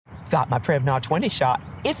Got my Prevnar 20 shot.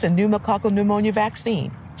 It's a pneumococcal pneumonia vaccine.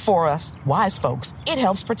 For us, wise folks, it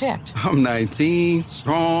helps protect. I'm 19,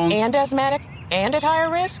 strong. And asthmatic, and at higher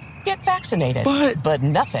risk. Get vaccinated. But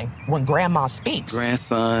nothing when grandma speaks.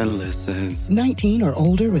 Grandson listens. 19 or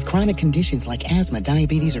older with chronic conditions like asthma,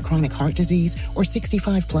 diabetes, or chronic heart disease, or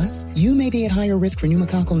 65 plus, you may be at higher risk for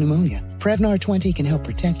pneumococcal pneumonia. Prevnar 20 can help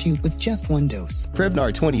protect you with just one dose.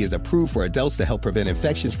 Prevnar 20 is approved for adults to help prevent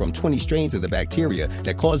infections from 20 strains of the bacteria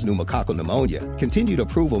that cause pneumococcal pneumonia. Continued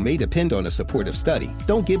approval may depend on a supportive study.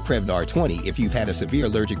 Don't get Prevnar 20 if you've had a severe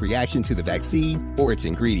allergic reaction to the vaccine or its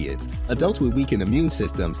ingredients. Adults with weakened immune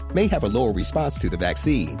systems may have a lower response to the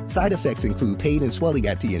vaccine. Side effects include pain and swelling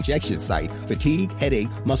at the injection site, fatigue, headache,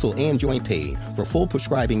 muscle, and joint pain. For full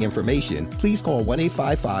prescribing information, please call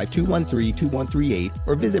 1-855-213-2138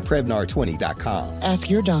 or visit Prevnar20.com. Ask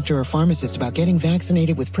your doctor or pharmacist about getting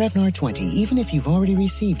vaccinated with Prevnar 20, even if you've already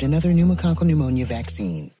received another pneumococcal pneumonia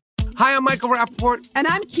vaccine. Hi, I'm Michael Rappaport. And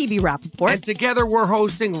I'm Kibi Rappaport. And together we're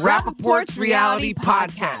hosting Rappaport's Reality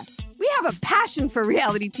Podcast. We have a passion for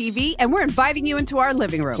reality TV, and we're inviting you into our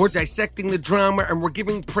living room. We're dissecting the drama, and we're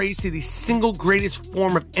giving praise to the single greatest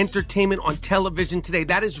form of entertainment on television today.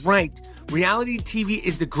 That is right. Reality TV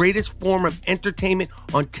is the greatest form of entertainment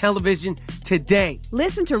on television today.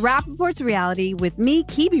 Listen to Rappaport's Reality with me,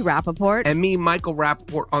 Kibi Rappaport. And me, Michael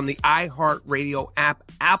Rappaport, on the iHeartRadio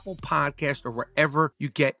app, Apple Podcast, or wherever you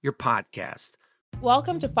get your podcast.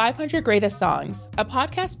 Welcome to 500 Greatest Songs, a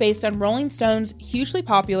podcast based on Rolling Stone's hugely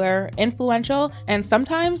popular, influential, and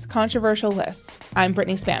sometimes controversial list. I'm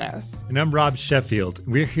Brittany Spanos. And I'm Rob Sheffield.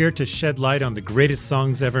 We're here to shed light on the greatest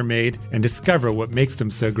songs ever made and discover what makes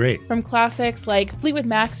them so great. From classics like Fleetwood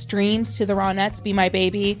Mac's Dreams to the Ronettes' Be My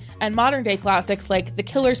Baby, and modern-day classics like The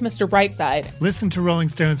Killers' Mr. Brightside. Listen to Rolling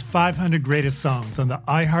Stone's 500 Greatest Songs on the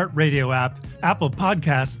iHeartRadio app, Apple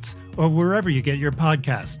Podcasts, or wherever you get your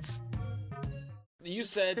podcasts. You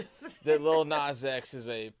said that Lil Nas X is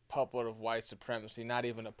a puppet of white supremacy, not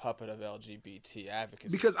even a puppet of LGBT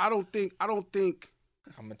advocacy. Because I don't think. I'm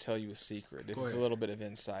gonna tell you a secret. This is a little bit of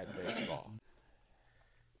inside baseball.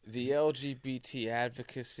 The LGBT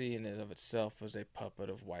advocacy in and of itself was a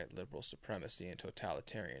puppet of white liberal supremacy and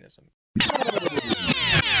totalitarianism.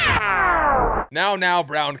 Now,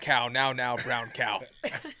 brown cow. Now, brown cow.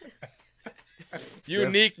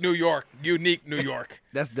 Unique New York.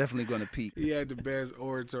 That's definitely going to peak. He had the best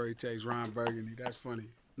oratory text, Ron Burgundy. That's funny.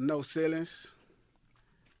 No ceilings.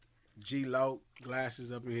 G-Lo,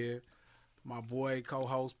 glasses up in here. My boy,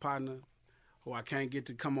 co-host, partner, who I can't get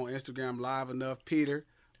to come on Instagram live enough, Peter.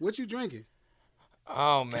 What you drinking?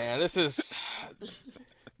 Oh, man, this is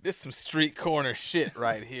some street corner shit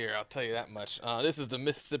right here. I'll tell you that much. This is the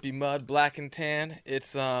Mississippi Mud Black and Tan.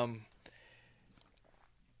 It's,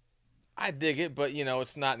 I dig it, but,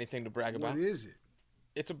 it's not anything to brag about. What is it?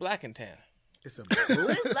 It's a black and tan. It's a What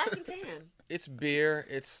is black and tan? It's beer.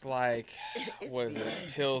 It's like, what is it?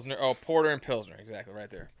 Pilsner. Oh, Porter and Pilsner. Exactly, right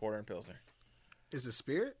there. Porter and Pilsner. Is it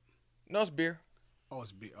spirit? No, it's beer. Oh,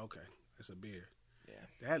 it's beer. Okay, it's a beer. Yeah.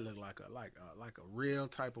 That look like a real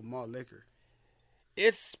type of malt liquor.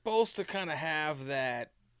 It's supposed to kind of have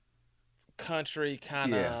that country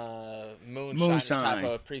kind of moonshine type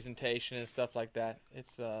of presentation and stuff like that.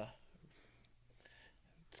 It's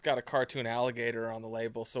got a cartoon alligator on the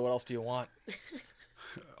label, so what else do you want?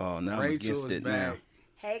 Oh, now I'm against it now.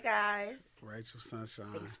 Hey, guys. Rachel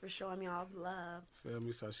Sunshine. Thanks for showing me all the love. Feel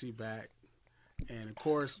me? So she back. And, of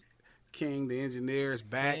course, King, the engineer, is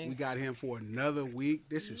back. We got him for another week.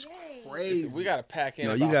 This is crazy. We got to pack in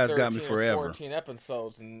No, about you guys 13 got me forever. 14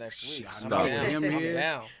 episodes in the next week. Stop him here.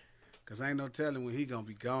 Down. Because ain't no telling when he going to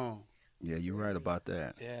be gone. Yeah, you're right about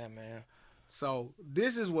that. Yeah, man. So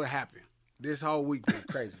this is what happened. This whole week was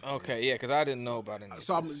crazy. Okay, yeah, because I didn't know about any of this.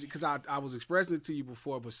 Because I was expressing it to you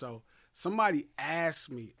before, but so somebody asked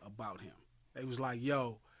me about him. They was like,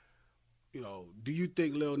 yo, do you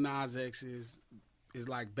think Lil Nas X is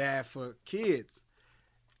like bad for kids?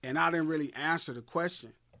 And I didn't really answer the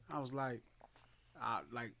question. I was like, how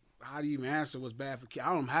do you even answer what's bad for kids?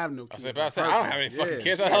 I don't have no kids. I don't have any fucking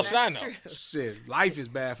kids. What the hell should I know? Shit, life is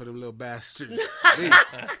bad for them little bastards.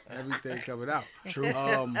 Everything coming out. True.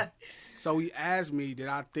 So he asked me that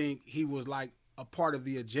I think he was like a part of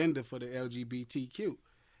the agenda for the LGBTQ.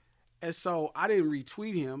 And so I didn't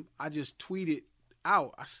retweet him. I just tweeted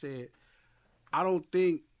out. I said, I don't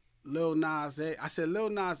think Lil Nas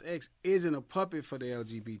X isn't a puppet for the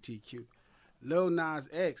LGBTQ. Lil Nas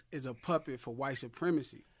X is a puppet for white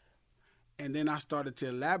supremacy. And then I started to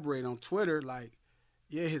elaborate on Twitter like,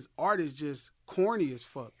 yeah, his art is just corny as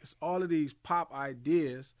fuck. It's all of these pop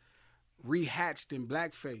ideas rehatched in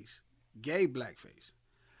blackface, gay blackface.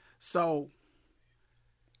 So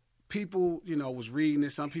people, was reading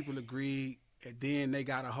it. Some people agreed, and then they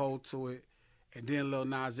got a hold to it, and then Lil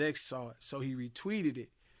Nas X saw it, so he retweeted it.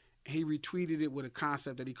 And he retweeted it with a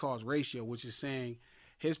concept that he calls ratio, which is saying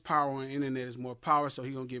his power on the internet is more power, so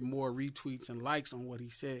he's going to get more retweets and likes on what he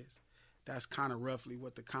says. That's kind of roughly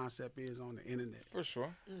what the concept is on the internet. For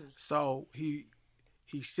sure. So he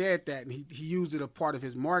said that, and he used it a part of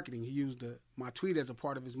his marketing. He used my tweet as a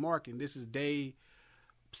part of his marketing. This is day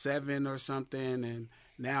 7 or something, and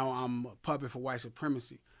now I'm a puppet for white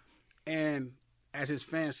supremacy. And as his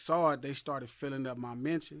fans saw it, they started filling up my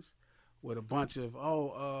mentions with a bunch of,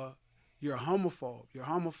 you're a homophobe. You're a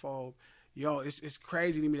homophobe. Yo, it's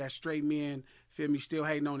crazy to me that straight men, feel me, still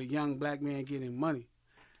hating on a young black man getting money.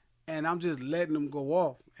 And I'm just letting them go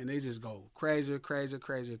off, and they just go crazier, crazier,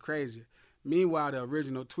 crazier, crazier. Meanwhile, the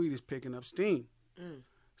original tweet is picking up steam.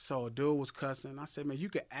 So a dude was cussing. I said, man, you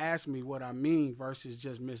could ask me what I mean versus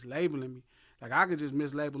just mislabeling me. Like, I could just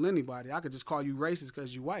mislabel anybody. I could just call you racist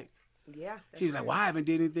because you white. Yeah. He's like, well, I haven't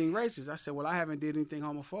did anything racist. I said, well, I haven't did anything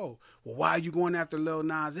homophobe. Well, why are you going after Lil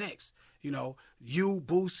Nas X? You,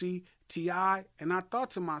 Boosie, T.I. And I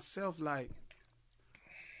thought to myself, like,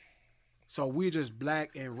 so we're just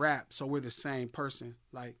black and rap, so we're the same person.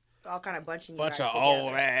 Like, all kind of bunch of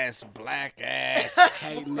old ass, black ass,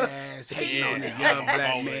 hating on the young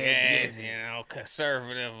black man,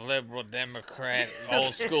 conservative, liberal, Democrat,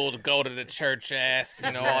 old school to go to the church ass,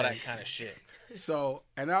 all that kind of shit. So,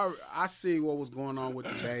 and I see what was going on with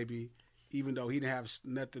the baby, even though he didn't have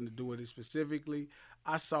nothing to do with it specifically.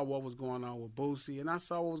 I saw what was going on with Boosie, and I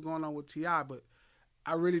saw what was going on with T.I., but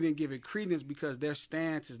I really didn't give it credence because their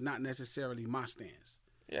stance is not necessarily my stance.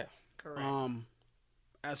 Yeah, correct.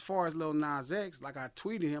 As far as Lil Nas X, like I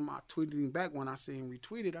tweeted him back when I see him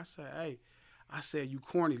retweeted. I said, hey, you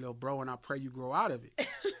corny little bro, and I pray you grow out of it.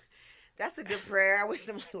 That's a good prayer. I wish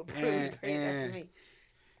somebody would pray that for me.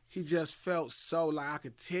 He just felt so, like I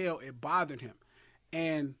could tell it bothered him.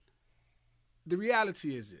 And the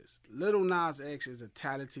reality is this. Lil Nas X is a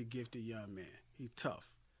talented, gifted young man. He's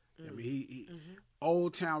tough. I mean,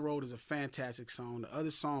 Old Town Road is a fantastic song. The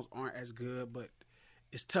other songs aren't as good, but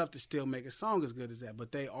it's tough to still make a song as good as that.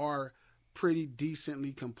 But they are pretty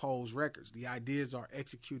decently composed records. The ideas are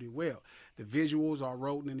executed well. The visuals are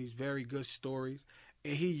written in these very good stories.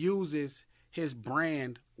 And he uses his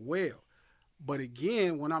brand well. But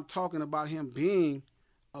again, when I'm talking about him being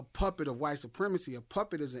a puppet of white supremacy, a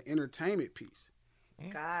puppet is an entertainment piece.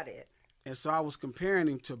 Got it. And so I was comparing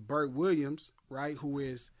him to Burt Williams, right,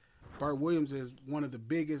 Burt Williams is one of the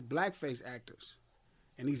biggest blackface actors.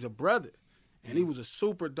 And he's a brother. And he was a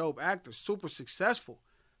super dope actor, super successful.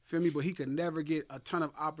 Feel me? But he could never get a ton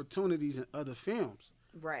of opportunities in other films.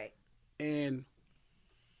 Right. And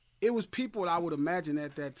it was people I would imagine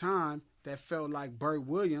at that time that felt like Burt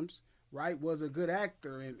Williams, right, was a good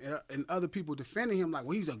actor. And other people defending him like,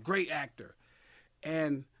 well, he's a great actor.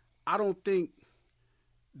 And I don't think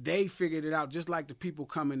they figured it out, just like the people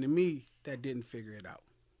coming to me that didn't figure it out.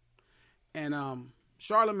 And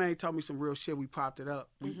Charlamagne told me some real shit. We popped it up.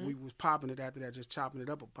 We was popping it after that, just chopping it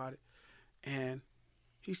up about it. And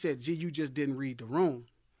he said, gee, you just didn't read the room.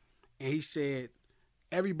 And he said,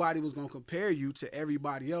 everybody was going to compare you to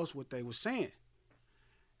everybody else, what they were saying.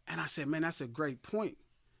 And I said, man, that's a great point.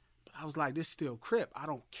 But I was like, this still Crip. I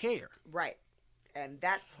don't care. Right. And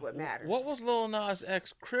that's what matters. What was Lil Nas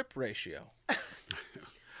X Crip ratio?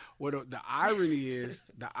 Well, the irony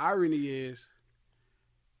is,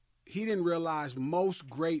 he didn't realize most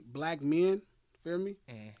great black men, feel me,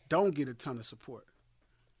 don't get a ton of support.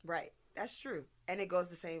 Right. That's true. And it goes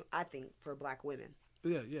the same, I think, for black women.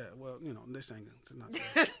 Yeah. Well, this ain't, it's not.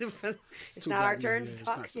 It's not our turn to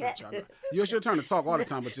talk yet. It's your turn to talk all the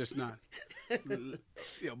time, but just not.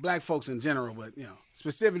 Black folks in general, but,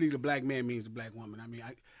 specifically the black man means the black woman. I mean,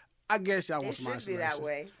 I guess y'all want some isolation. It should be that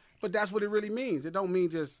way. But that's what it really means. It don't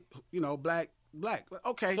mean just, black.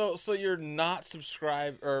 Okay. So you're not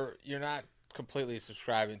subscribed, or you're not completely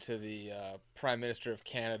subscribing to the Prime Minister of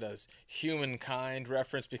Canada's humankind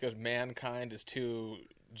reference because mankind is too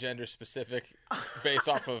gender specific based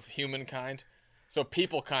off of humankind. So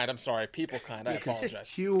peoplekind. I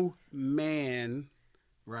apologize. Human,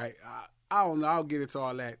 right? I don't know. I'll get into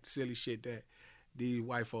all that silly shit that these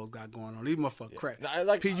white folks got going on. These motherfuckers crap.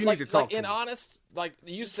 Pete, you need to talk to me. Honest, like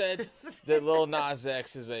you said that Lil Nas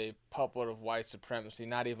X is a puppet of white supremacy,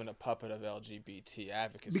 not even a puppet of LGBT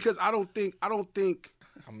advocacy. Because I don't think I'm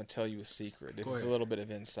gonna tell you a secret. This is a little bit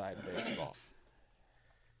of inside baseball.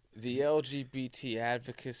 The LGBT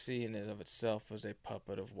advocacy in and of itself was a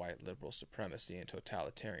puppet of white liberal supremacy and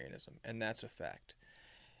totalitarianism, and that's a fact.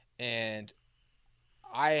 And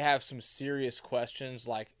I have some serious questions,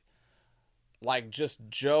 like, like just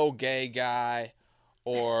Joe gay guy,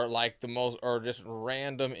 or like or just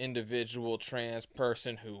random individual trans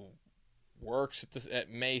person who works at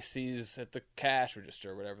Macy's at the cash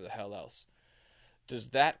register or whatever the hell else. Does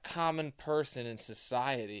that common person in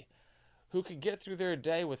society who could get through their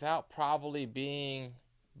day without probably being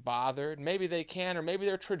bothered, maybe they can, or maybe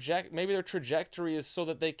their trajectory is so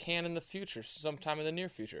that they can in the future, sometime in the near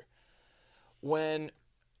future. When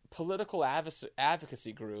political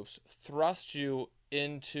advocacy groups thrust you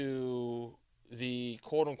into the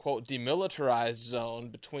quote-unquote demilitarized zone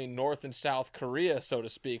between North and South Korea, so to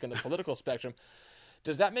speak, on the political spectrum,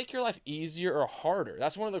 does that make your life easier or harder?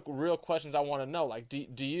 That's one of the real questions I want to know. Like,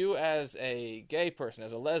 do you as a gay person,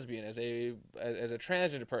 as a lesbian, as a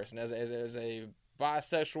transgender person, as a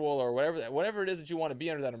bisexual, or whatever it is that you want to be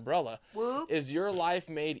under that umbrella, is your life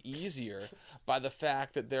made easier by the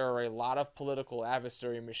fact that there are a lot of political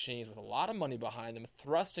adversary machines with a lot of money behind them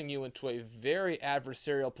thrusting you into a very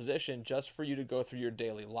adversarial position just for you to go through your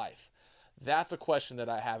daily life? That's a question that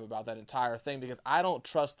I have about that entire thing, because I don't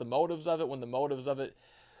trust the motives of it when the motives of it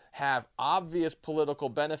have obvious political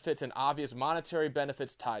benefits and obvious monetary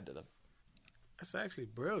benefits tied to them. That's actually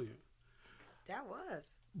brilliant. That was.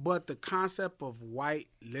 But the concept of white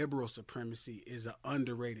liberal supremacy is an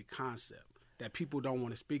underrated concept that people don't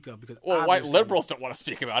want to speak of, because white liberals don't want to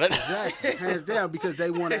speak about it. Exactly, hands down, because they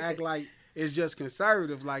want to act like it's just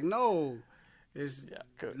conservative. Like, no, it's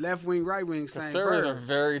left wing, right wing. Conservatives are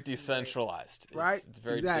very decentralized, right? It's a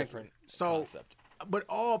very exactly. different concept. But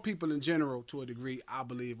all people in general, to a degree, I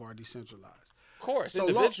believe, are decentralized. Of course, so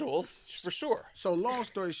individuals for sure. So long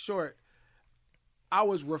story short, I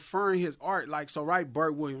was referring his art right,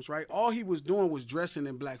 Bert Williams, right? All he was doing was dressing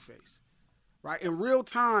in blackface, right? In real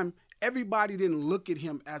time, everybody didn't look at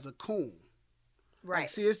him as a coon. Right. Like,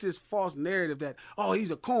 see, it's this false narrative that, oh, he's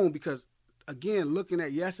a coon because, again, looking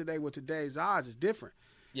at yesterday with today's eyes is different.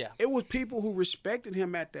 Yeah. It was people who respected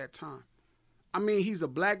him at that time. I mean, he's a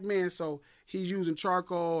black man, so he's using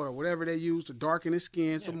charcoal or whatever they use to darken his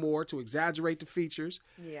skin some more, to exaggerate the features.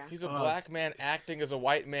 Yeah. He's a black man acting as a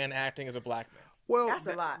white man acting as a black man. Well, that's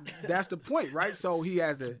a lot. That's the point, right? So he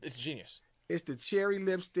has it's genius. It's the cherry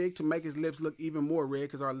lipstick to make his lips look even more red,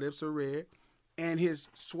 because our lips are red. And his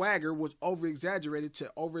swagger was over-exaggerated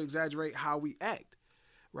to over-exaggerate how we act,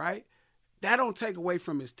 right? That don't take away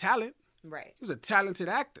from his talent. Right. He was a talented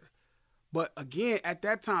actor. But again, at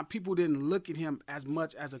that time, people didn't look at him as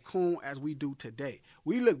much as a coon as we do today.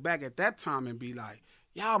 We look back at that time and be like,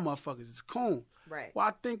 y'all motherfuckers is coon. Right. Well,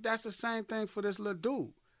 I think that's the same thing for this little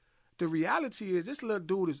dude. The reality is this little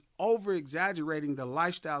dude is over-exaggerating the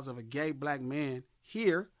lifestyles of a gay black man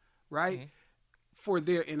here, right, for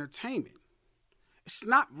their entertainment. It's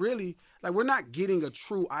not really, like, we're not getting a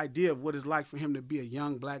true idea of what it's like for him to be a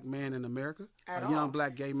young black man in America, young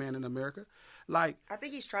black gay man in America. Like, I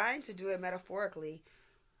think he's trying to do it metaphorically,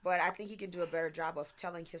 but I think he can do a better job of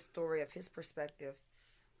telling his story of his perspective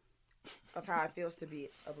of how it feels to be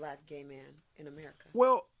a black gay man in America.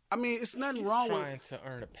 Well, I mean, it's nothing wrong with trying to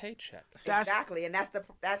earn a paycheck. Exactly, and that's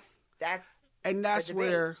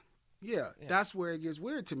where, that's where it gets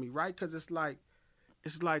weird to me, right? Because it's like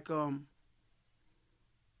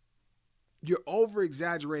you're over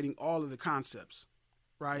exaggerating all of the concepts,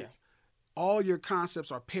 right? Yeah. All your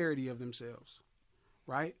concepts are parody of themselves,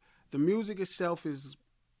 right? The music itself is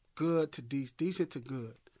good to decent to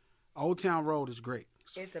good. Old Town Road is great.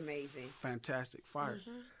 It's amazing, fantastic, fire,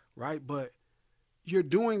 right? But you're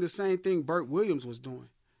doing the same thing Bert Williams was doing.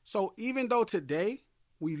 So even though today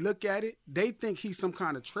we look at it, they think he's some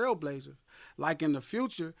kind of trailblazer. Like in the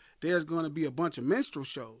future, there's going to be a bunch of minstrel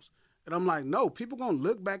shows. And I'm like, no, people going to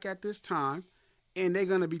look back at this time and they're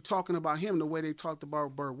going to be talking about him the way they talked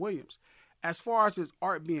about Bert Williams. As far as his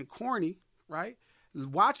art being corny, right?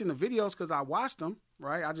 Watching the videos, because I watched them,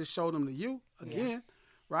 right? I just showed them to you again,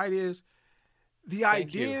 right? Is the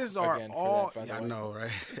ideas are all, I know,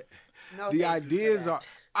 right? No, the ideas are,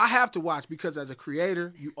 I have to watch, because as a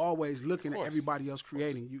creator, you always looking at everybody else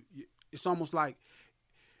creating. You it's almost like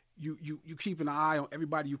you keeping an eye on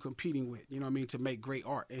everybody you're competing with, you know what I mean, to make great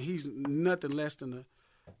art. And he's nothing less than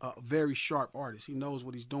a very sharp artist. He knows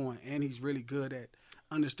what he's doing, and he's really good at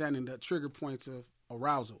understanding the trigger points of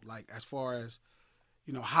arousal, like as far as,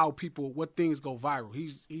 you know, how people, what things go viral.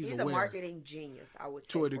 He's aware. A marketing genius, I would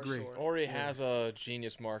say, to a degree. Sure. Or he has a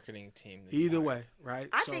genius marketing team. Either way, right?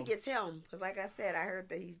 I think it's him, because like I said, I heard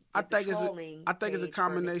that he's trolling. I think it's a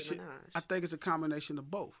combination. I think it's a combination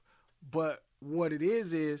of both. But what it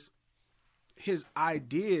is his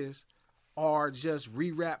ideas are just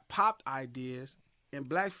re-rap popped ideas in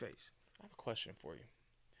blackface. I have a question for you.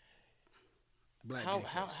 Black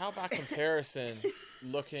how about comparison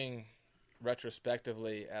looking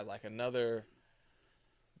retrospectively at like another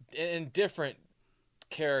in different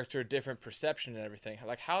character, different perception and everything.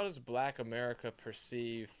 Like, how does Black America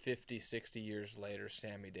perceive 50, 60 years later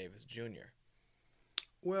Sammy Davis Jr.?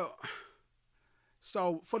 Well,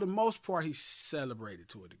 so for the most part, he's celebrated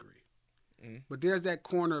to a degree. Mm-hmm. But there's that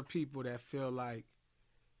corner of people that feel like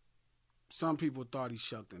some people thought he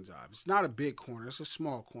shucked and jived. It's not a big corner. It's a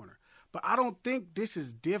small corner. But I don't think this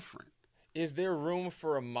is different. Is there room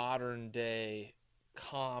for a modern-day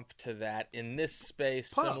comp to that in this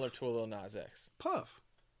space, Puff. similar to a Lil Nas X? Puff.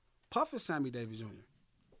 Puff is Sammy Davis Jr.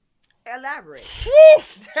 Elaborate.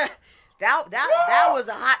 that was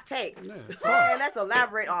a hot take. Yeah, okay, let's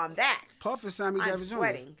elaborate on that. Puff is Sammy Davis Jr. I'm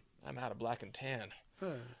sweating. I'm out of black and tan.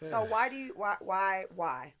 Yeah. So why?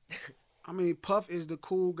 I mean, Puff is the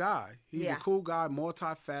cool guy. He's a cool guy,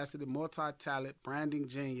 multifaceted, multi-talent, branding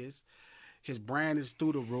genius. His brand is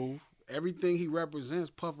through the roof. Everything he represents,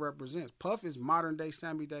 Puff represents. Puff is modern-day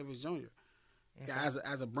Sammy Davis Jr. Okay.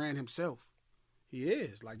 As a brand himself. He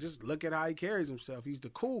is. Like, just look at how he carries himself. He's the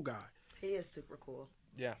cool guy. He is super cool.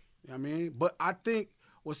 Yeah. You know what I mean? But I think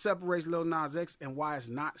what separates Lil Nas X and why it's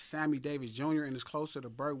not Sammy Davis Jr. and is closer to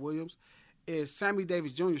Bert Williams is Sammy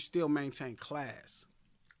Davis Jr. still maintained class.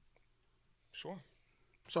 Sure.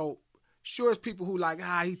 So, sure, it's people who like,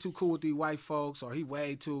 he too cool with these white folks or he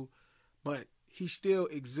way too, but he still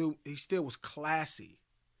was classy.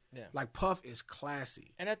 Yeah. Like, Puff is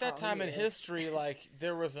classy. And at that time in history, like,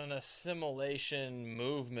 there was an assimilation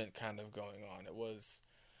movement kind of going on. It was,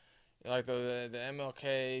 like, the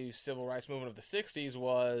MLK civil rights movement of the 60s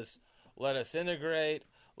was, let us integrate,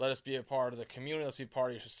 let us be a part of the community, let's be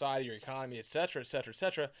part of your society, your economy, et cetera, et cetera, et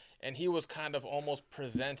cetera. And he was kind of almost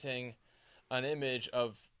presenting an image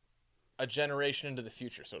of a generation into the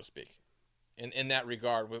future, so to speak. In that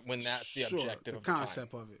regard, when that's the objective of the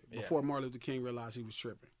concept of it. Before Martin Luther King realized he was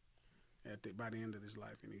tripping by the end of his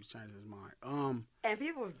life, and he was changing his mind. And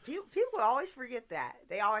people always forget that.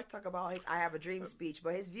 They always talk about his "I Have a Dream" speech,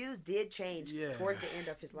 but his views did change towards the end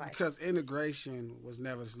of his life. Because integration was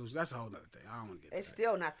never the solution. That's a whole other thing. I don't want to get. It's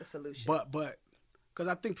still not the solution. But because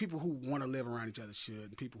I think people who want to live around each other should,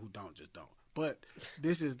 and people who don't just don't. But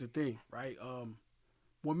this is the thing, right?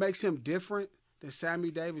 What makes him different than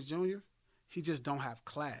Sammy Davis Jr., he just don't have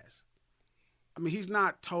class. I mean, he's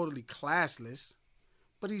not totally classless,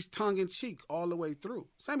 but he's tongue-in-cheek all the way through.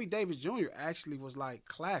 Sammy Davis Jr. actually was, like,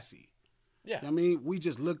 classy. Yeah. I mean, we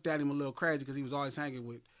just looked at him a little crazy because he was always hanging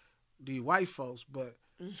with the white folks, but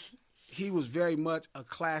he was very much a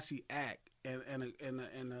classy act and a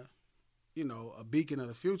beacon of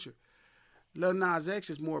the future. Lil Nas X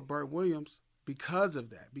is more Bert Williams because of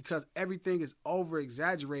that, because everything is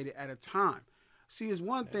over-exaggerated at a time. See, it's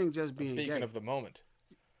one thing just being gay. Beacon of the moment.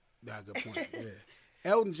 Yeah, good point. Yeah.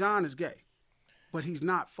 Elton John is gay, but he's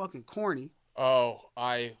not fucking corny. Oh,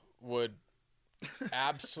 I would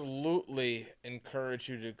absolutely encourage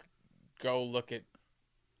you to go look at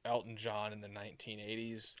Elton John in the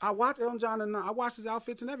 1980s. I watch Elton John and I watch his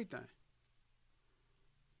outfits and everything.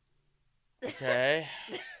 Okay.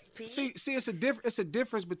 See, it's a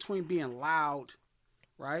difference between being loud,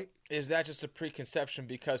 right? Is that just a preconception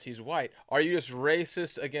because he's white? Are you just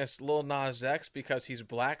racist against Lil Nas X because he's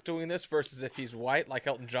black doing this versus if he's white, like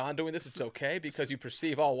Elton John doing this, it's okay because you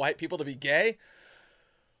perceive all white people to be gay?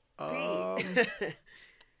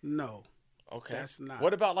 No. Okay. That's not.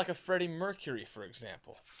 What about like a Freddie Mercury, for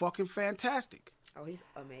example? Fucking fantastic. Oh, he's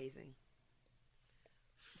amazing.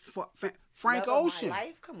 Frank Ocean. My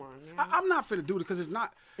life? Come on, man. I'm not finna do it because it's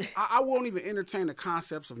not. I won't even entertain the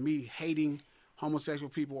concepts of me hating homosexual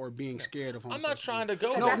people or being scared of homosexual I'm not trying to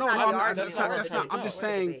go. No, that's not. I'm just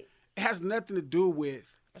saying it has nothing to do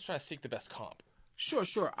with. I'm just trying to seek the best comp.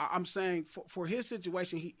 Sure. I'm saying for his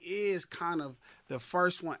situation, he is kind of the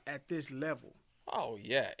first one at this level. Oh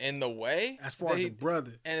yeah, in the way as far as a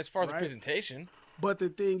brother, and as far as the presentation. But the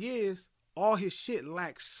thing is, all his shit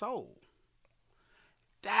lacks soul.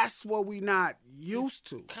 That's what we not used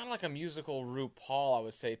to. Kind of like a musical RuPaul, I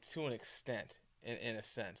would say, to an extent, in a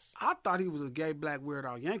sense. I thought he was a gay black Weird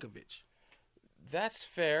Al Yankovic. That's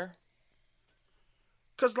fair.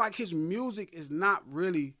 Because, like, his music is not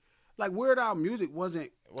really... Like, Weird Al music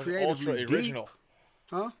wasn't creatively ultra original.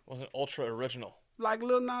 Huh? Wasn't ultra original. Like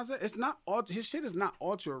Lil Nas X, his shit is not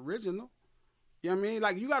ultra original. You know what I mean?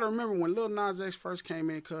 Like, you got to remember when Lil Nas X first came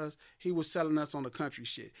in because he was selling us on the country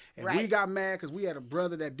shit. And we got mad because we had a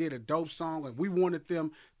brother that did a dope song and we wanted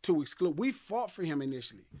them to exclude. We fought for him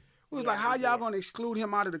initially. We was like, how y'all going to exclude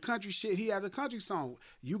him out of the country shit? He has a country song.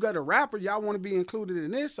 You got a rapper. Y'all want to be included in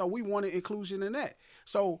this, so we wanted inclusion in that.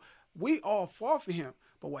 So we all fought for him.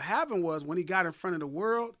 But what happened was when he got in front of the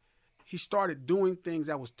world, he started doing things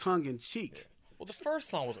that was tongue in cheek. Yeah. Well, the first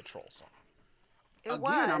song was a troll song. It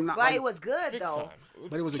it was good though.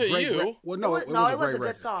 But it was a great. It was a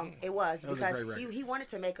good song. It was because he wanted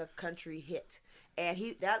to make a country hit, and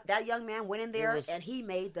that young man went in there and he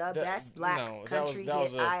made the best black country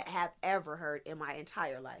hit I have ever heard in my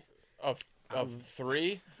entire life. Of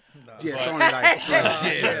 3. No. Yeah, it's only like 3.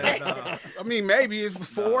 I mean, maybe it's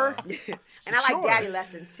 4. And I like Daddy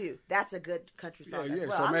Lessons too. That's a good country song as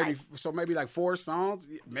well. So maybe like 4 songs.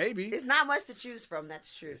 Maybe it's not much to choose from.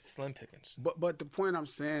 That's true. It's slim pickings. But the point I'm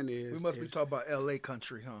saying is we must be talking about L.A.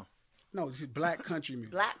 country, huh? No, it's black country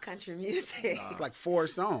music. Black country music. It's like 4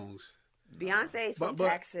 songs. Beyonce's from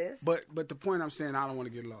Texas. But the point I'm saying, I don't want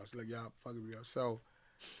to get lost. Like y'all fucking me up. So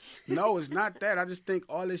no, it's not that. I just think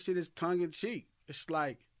all this shit is tongue in cheek. It's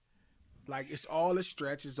like it's all a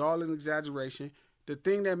stretch. It's all an exaggeration. The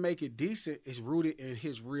thing that make it decent is rooted in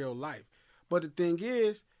his real life. But the thing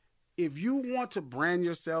is, if you want to brand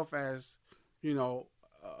yourself as,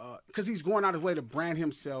 because he's going out of his way to brand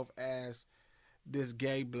himself as this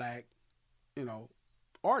gay black,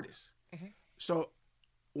 artist. Mm-hmm. So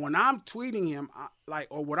when I'm tweeting him,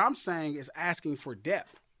 or what I'm saying is asking for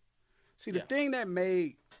depth. See, the thing that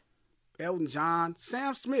made Elton John,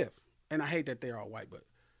 Sam Smith, and I hate that they're all white, but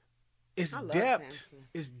it's depth.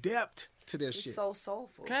 It's depth to their shit. It's so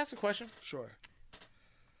soulful. Can I ask a question? Sure.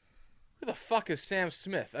 Who the fuck is Sam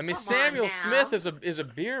Smith? I mean, Samuel Smith is a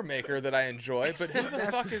beer maker that I enjoy, but who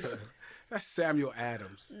the fuck is... That's Samuel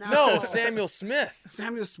Adams. No, Samuel Smith.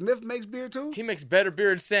 Samuel Smith makes beer too? He makes better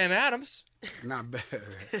beer than Sam Adams. Not better.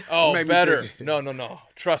 Oh, better. No.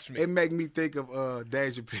 Trust me. It make me think of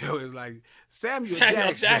Dave Chappelle. It's like Samuel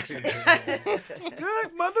Jackson.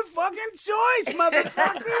 Good motherfucking choice,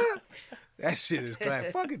 motherfucker. That shit is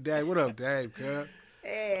class. Fucking Dave. What up, Dave? Cuz?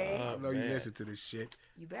 Hey. I know you listen to this shit.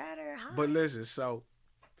 You better, huh? But listen, so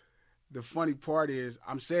the funny part is,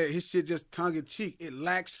 I'm saying his shit just tongue in cheek. It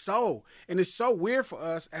lacks soul, and it's so weird for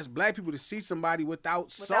us as black people to see somebody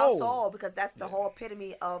without soul. Without soul, because that's the whole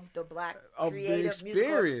epitome of the black creative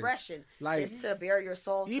musical expression. Like, is to bare your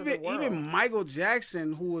soul to the world. Even Michael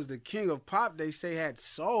Jackson, who was the king of pop, they say had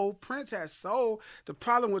soul. Prince has soul. The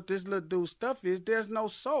problem with this little dude's stuff is there's no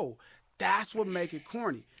soul. That's what make it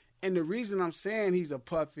corny. And the reason I'm saying he's a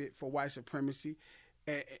puppet for white supremacy,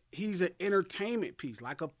 he's an entertainment piece,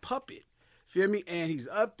 like a puppet. Feel me? And he's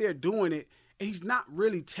up there doing it, and he's not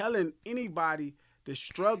really telling anybody the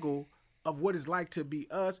struggle of what it's like to be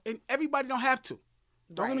us. And everybody don't have to.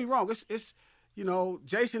 Don't get me wrong. It's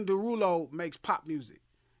Jason Derulo makes pop music.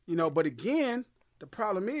 But again, the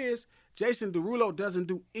problem is Jason Derulo doesn't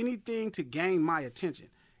do anything to gain my attention.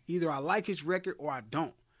 Either I like his record or I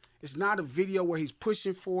don't. It's not a video where he's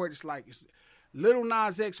pushing for it. It's like Lil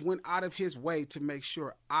Nas X went out of his way to make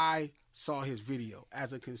sure I saw his video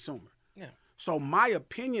as a consumer. Yeah. So my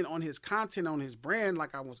opinion on his content, on his brand,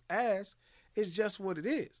 like I was asked, is just what it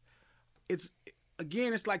is. It's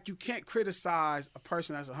like you can't criticize a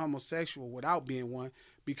person as a homosexual without being one,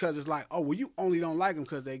 because it's like, oh, well, you only don't like him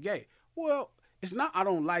because they're gay. Well, it's not I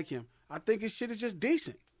don't like him. I think his shit is just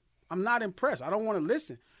decent. I'm not impressed. I don't want to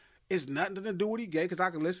listen. It's nothing to do with he gay, because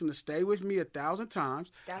I can listen to Stay With Me 1,000 times.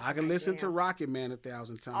 I can listen to Rocket Man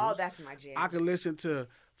 1,000 times. Oh, that's my jam. I can listen to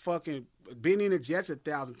fucking Benny and the Jets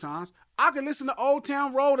 1,000 times. I can listen to Old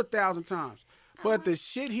Town Road 1,000 times. But the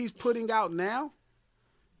shit he's putting out now,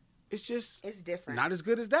 it's different. Not as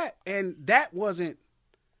good as that. And that wasn't,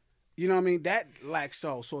 that lacks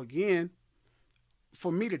soul. So again,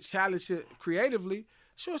 for me to challenge it creatively,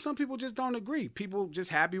 sure, some people just don't agree. People just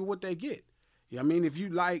happy with what they get. If you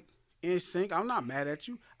like NSYNC, I'm not mad at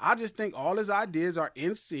you. I just think all his ideas are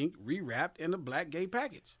NSYNC re-wrapped in a black gay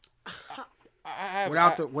package.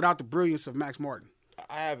 Without the brilliance of Max Martin.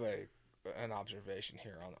 I have an observation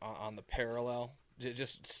here on the parallel.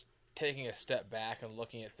 Just taking a step back and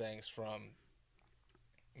looking at things from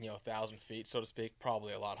 1,000 feet, so to speak,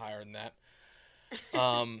 probably a lot higher than that.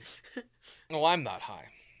 Well, I'm not high.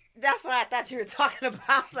 That's what I thought you were talking about.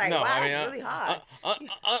 I was like, it's really hard.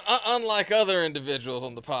 Unlike other individuals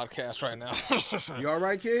on the podcast right now. You all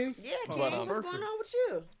right, King? Yeah, King. What's going on with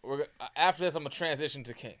you? After this, I'm going to transition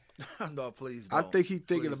to King. No, please don't. I think he's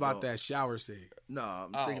thinking about that shower scene. No,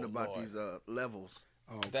 I'm thinking about these levels.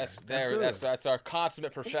 Oh, okay. That's our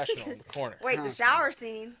consummate professional in the corner. Wait, the shower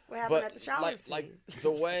scene? What happened at the shower scene? Like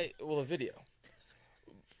the video.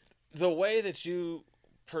 The way that you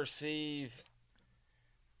perceive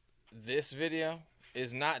this video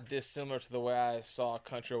is not dissimilar to the way I saw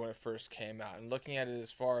Country when it first came out. And looking at it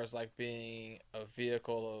as far as like being a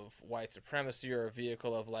vehicle of white supremacy, or a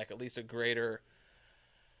vehicle of like at least a greater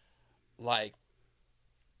like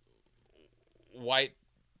white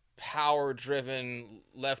power-driven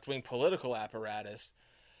left-wing political apparatus.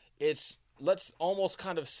 It's let's almost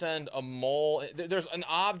kind of send a mole. There's an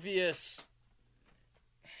obvious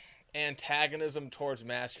antagonism towards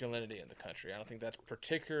masculinity in the country. I don't think that's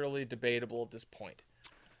particularly debatable at this point.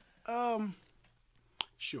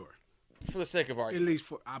 Sure. For the sake of argument. At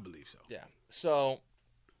least I believe so. Yeah. So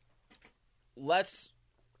let's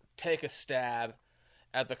take a stab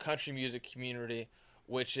at the country music community,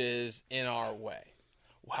 which is in our way.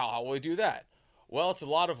 How will we do that? Well, it's a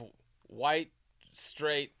lot of white,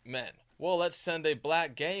 straight men. Well, let's send a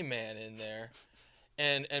black gay man in there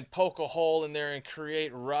and poke a hole in there and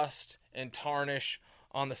create rust and tarnish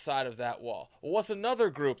on the side of that wall. Well, what's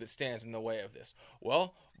another group that stands in the way of this?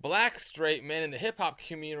 Well, black straight men in the hip-hop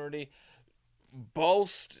community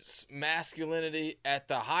boast masculinity at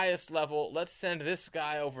the highest level. Let's send this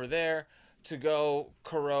guy over there to go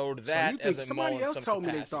corrode that. So you think somebody else told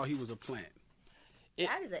me they thought he was a plant?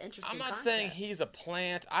 That is an interesting I'm not concept. saying he's a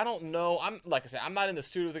plant. I don't know. Like I said, I'm not in the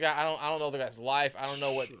studio with the guy. I don't know the guy's life. I don't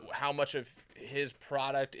know how much of his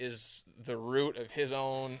product is the root of his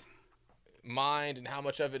own mind and how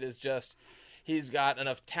much of it is just he's got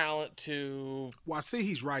enough talent to... Well, I see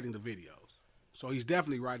he's writing the videos. So he's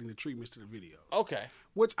definitely writing the treatments to the videos. Okay.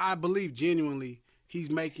 Which I believe genuinely he's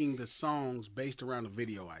making the songs based around the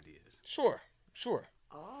video ideas. Sure.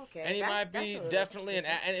 Oh, okay. And he might be definitely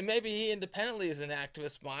and maybe he independently is an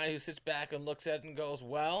activist mind who sits back and looks at it and goes,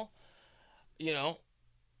 well,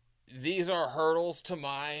 these are hurdles to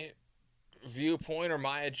my viewpoint or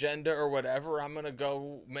my agenda or whatever. I'm going to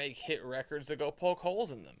go make hit records that go poke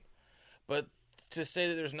holes in them. But to say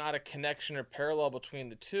that there's not a connection or parallel between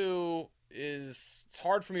the two it's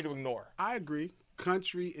hard for me to ignore. I agree.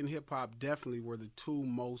 Country and hip-hop definitely were the two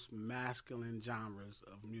most masculine genres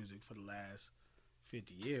of music for the last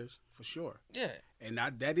 50 years, for sure. Yeah. And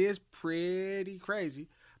that is pretty crazy.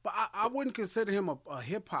 But I wouldn't consider him a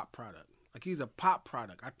hip-hop product. Like, he's a pop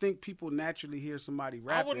product. I think people naturally hear somebody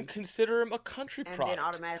rapping. I wouldn't consider him a country product. Then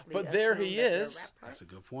automatically but there he is. That's a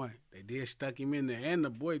good point. They did stuck him in there, and the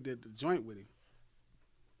boy did the joint with him.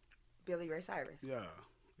 Billy Ray Cyrus. Yeah.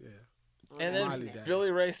 And then Billy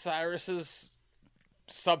Ray Cyrus's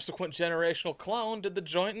subsequent generational clone did the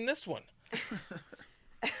joint in this one.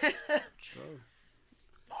 True.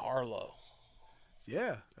 Harlow.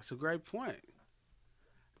 Yeah, that's a great point.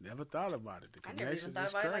 Never thought about it. The I never even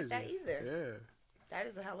thought about it like that either. Yeah. That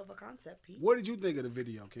is a hell of a concept, Pete. What did you think of the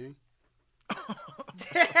video, King?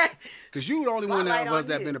 Because you were the only one out of us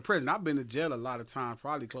that been to prison. I've been to jail a lot of times,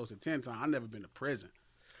 probably close to 10 times. I've never been to prison.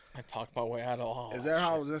 I talked my way out of all. Is that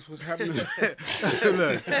what's happening? Look,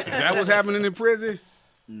 is that what's happening in prison?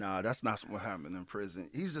 Nah, that's not what happened in prison.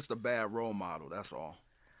 He's just a bad role model, that's all.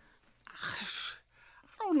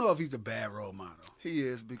 I don't know if he's a bad role model. He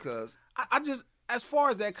is because... I just, as far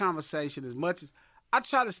as that conversation, as much as... I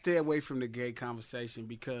try to stay away from the gay conversation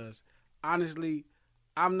because, honestly,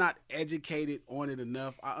 I'm not educated on it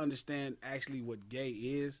enough. I understand actually what gay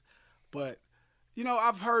is, but...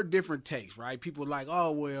 I've heard different takes, right? People like,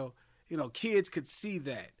 oh, well, kids could see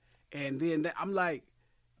that. And then I'm like,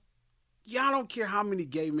 I don't care how many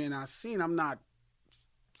gay men I've seen. I'm not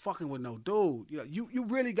fucking with no dude. You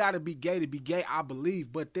really got to be gay, I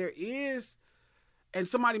believe. But there is, and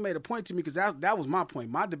somebody made a point to me because that was my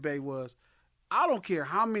point. My debate was, I don't care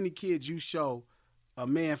how many kids you show a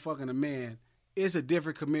man fucking a man, it's a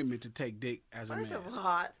different commitment to take dick as a man. First of all,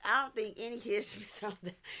 I don't think any kid should be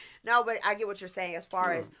something. No, but I get what you're saying as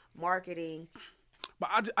far as marketing.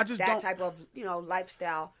 But I just that don't, type of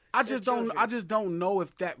lifestyle. I just don't know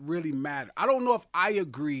if that really matters. I don't know if I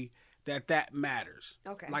agree that matters.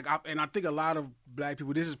 Okay. I think a lot of black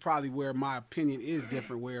people. This is probably where my opinion is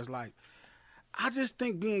different. Where it's like, I just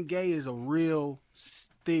think being gay is a real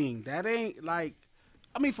thing. That ain't like.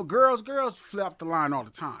 I mean, for girls flip the line all the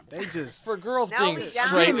time. They just for girls being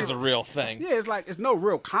straight is a real thing. Yeah, it's like it's no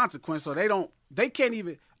real consequence. So they can't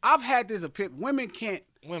even. I've had this opinion.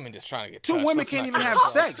 Women just trying to get two touched. women can't even have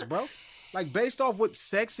sex, bro. Like based off what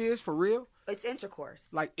sex is for real. It's intercourse.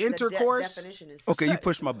 Like intercourse. The definition is okay. You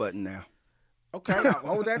push my button now. Okay, I'll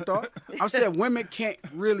hold that thought. I said women can't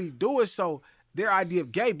really do it. So their idea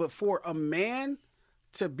of gay, but for a man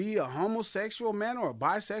to be a homosexual man or a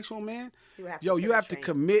bisexual man, you have to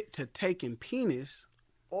commit to taking penis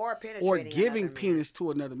or penetrating or giving penis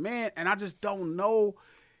to another man. And I just don't know.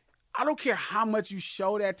 I don't care how much you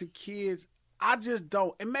show that to kids. I just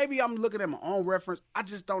don't. And maybe I'm looking at my own reference. I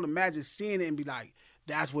just don't imagine seeing it and be like,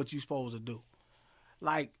 that's what you're supposed to do.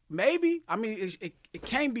 Like, maybe. I mean, it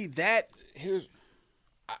can't be that. Here's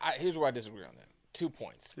where I disagree on that. 2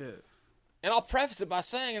 points. Yeah. And I'll preface it by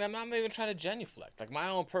saying, and I'm not even trying to genuflect, like my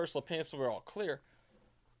own personal opinion so we're all clear,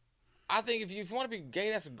 I think if you want to be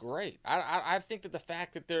gay, that's great. I think that the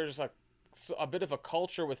fact that there's a bit of a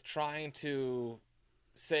culture with trying to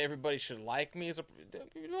say everybody should like me you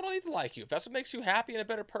don't need to like you. If that's what makes you happy and a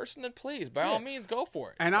better person, then please, by all means, go for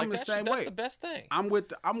it. And I'm the same way. That's the best thing. I'm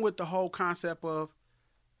with the whole concept of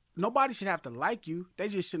nobody should have to like you. They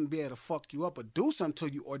just shouldn't be able to fuck you up or do something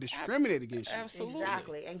to you or discriminate against you. Absolutely.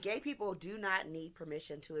 Exactly. And gay people do not need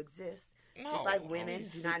permission to exist. No, just like women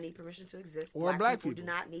do not need permission to exist. Or black people do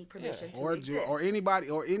not need permission to exist. Or anybody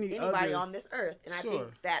other, on this earth. And I think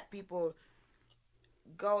that people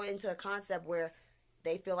go into a concept where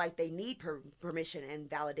they feel like they need permission and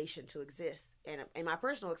validation to exist. And in my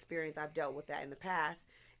personal experience, I've dealt with that in the past.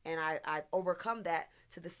 And I've overcome that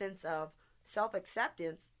to the sense of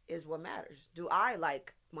self-acceptance is what matters. Do I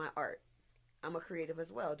like my art? I'm a creative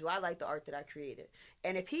as well. Do I like the art that I created?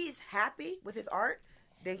 And if he's happy with his art,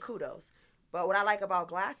 then kudos. But what I like about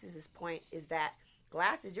Glasses' point is that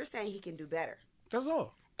Glasses, you're saying he can do better. That's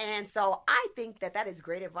all. And so I think that is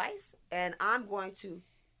great advice. And I'm going to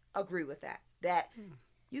agree with that. That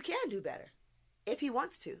you can do better if he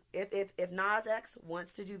wants to. If Nas X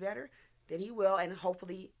wants to do better, then he will. And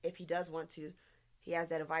hopefully, if he does want to, he has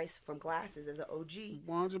that advice from Glasses as an OG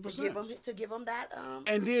 100% to give him that.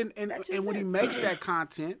 And when he makes that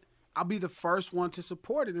content, I'll be the first one to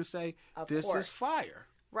support it and say, "This is fire."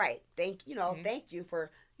 Right. Thank you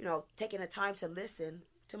for taking the time to listen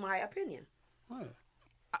to my opinion. Right.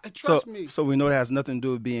 Trust me. So we know it has nothing to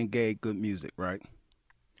do with being gay. Good music, right?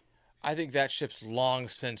 I think that ship's long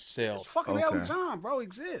since sailed. It's fucking Elton John, bro,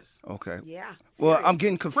 exists. Okay. Yeah. Well, I'm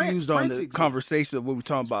getting confused on the conversation of what we're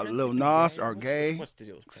talking about. Lil Nas are gay,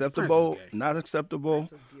 acceptable, not acceptable.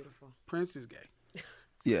 Prince was beautiful. Prince is gay.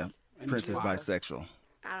 Yeah, Prince is bisexual.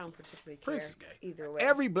 I don't particularly care. Prince is gay. Either way.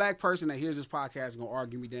 Every black person that hears this podcast is gonna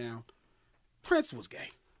argue me down. Prince was gay.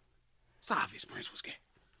 It's obvious Prince was gay.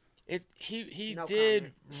 He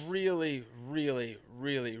did really, really,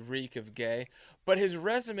 really reek of gay, but his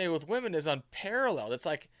resume with women is unparalleled. It's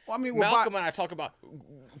like Malcolm and I talk about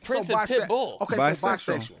Prince and Pitbull. Okay,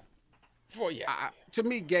 bisexual. So to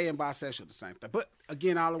me, gay and bisexual the same thing. But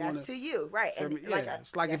again, I don't want to. That's to you, right? And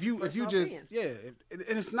it's like if you just and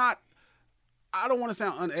it's not. I don't want to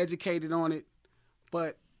sound uneducated on it,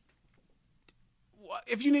 but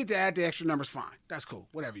if you need to add the extra numbers, fine. That's cool.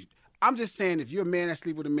 Whatever. I'm just saying, if you're a man that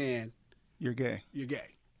sleep with a man, you're gay. You're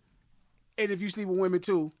gay. And if you sleep with women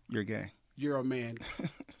too, you're gay. You're a man.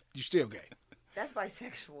 You're still gay. That's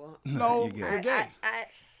bisexual. No, you're gay.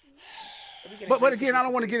 But again, I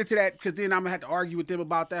don't want to get into that because then I'm gonna have to argue with them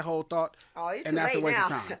about that whole thought. Oh, you're and that's too a waste now.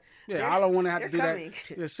 of time. Yeah, I don't want to have to do coming.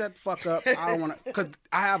 that. Yeah, shut the fuck up. I don't want to because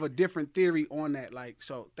I have a different theory on that. Like,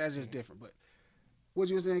 so that's just different. But what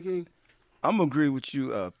you were saying, King? I'm gonna agree with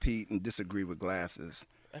you, Pete, and disagree with Glasses.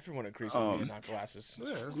 Everyone agrees with me and not Glasses.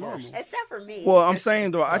 Yeah, that's normal. Except for me. Well, I'm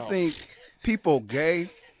saying though, I think people gay.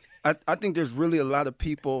 I think there's really a lot of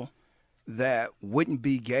people that wouldn't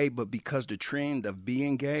be gay, but because the trend of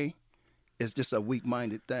being gay is just a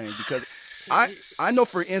weak-minded thing. Because I know,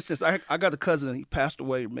 for instance, I got a cousin. He passed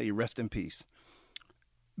away. May he rest in peace.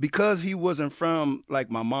 Because he wasn't from like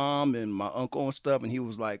my mom and my uncle and stuff, and he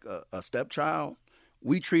was like a stepchild.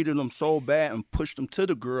 We treated him so bad and pushed him to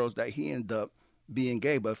the girls that he ended up being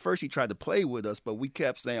gay. But at first he tried to play with us, but we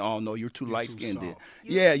kept saying, "Oh no, you're too light-skinned."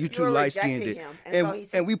 You're too light-skinned.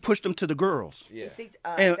 And we pushed him to the girls. Yeah.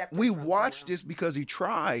 And we watched this because he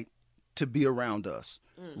tried to be around us,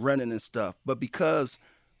 running and stuff. But because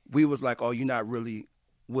we was like, "Oh, you're not really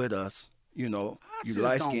with us," you light-skinned.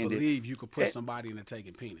 I don't believe you could put somebody in a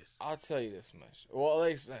taking penis. I'll tell you this much. Well,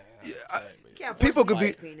 they say people could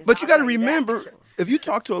be, but you got to remember, if you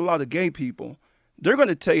talk to a lot of gay people, they're going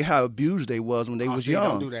to tell you how abused they was when they was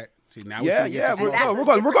young. Don't do that. See, now we're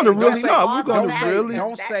going to really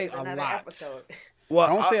don't say a lot. Well,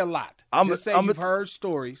 don't say a lot. Just say you've heard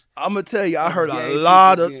stories. I'm gonna tell you, I heard a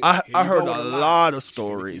lot of. I heard a lot of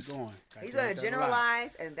stories. He's going to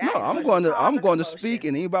generalize, and that's I'm going to speak,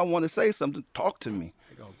 and anybody want to say something, talk to me.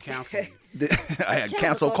 They're going to cancel me. I had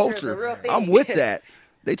cancel culture. I'm with that.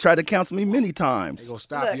 They tried to cancel me many times. They're going to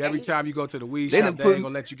stop you. Every time you go to the weed shop, they ain't going to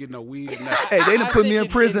let you get no weed or nothing. Hey, they done put me in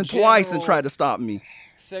prison twice and tried to stop me.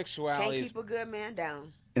 Sexuality. Can't keep a good man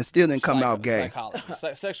down. And still didn't come out gay.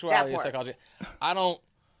 Sexuality is psychology.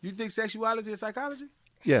 You think sexuality is psychology?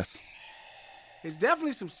 Yes. It's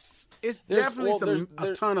definitely some. It's definitely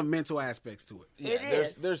a ton of mental aspects to it. Yeah,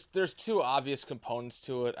 there's two obvious components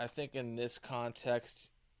to it. I think in this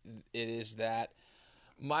context, it is that.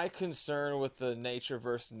 My concern with the nature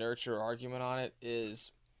versus nurture argument on it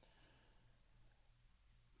is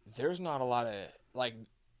there's not a lot of, like,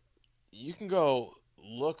 you can go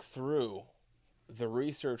look through the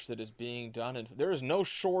research that is being done, and there is no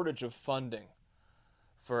shortage of funding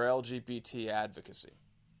for LGBT advocacy,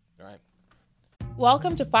 right?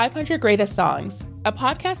 Welcome to 500 Greatest Songs, a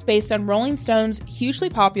podcast based on Rolling Stone's hugely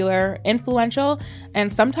popular, influential,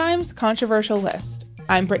 and sometimes controversial list.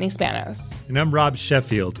 I'm Brittany Spanos. And I'm Rob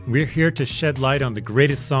Sheffield. We're here to shed light on the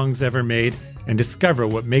greatest songs ever made and discover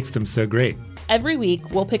what makes them so great. Every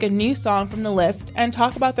week, we'll pick a new song from the list and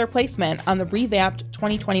talk about their placement on the revamped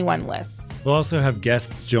 2021 list. We'll also have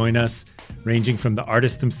guests join us, ranging from the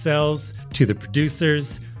artists themselves to the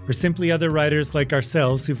producers, or simply other writers like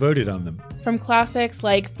ourselves who voted on them. From classics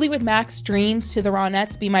like Fleetwood Mac's Dreams to the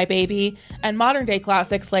Ronettes' Be My Baby, and modern-day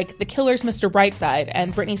classics like The Killer's Mr. Brightside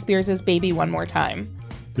and Britney Spears' Baby One More Time.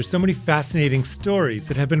 There's so many fascinating stories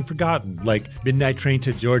that have been forgotten, like Midnight Train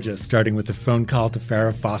to Georgia, starting with a phone call to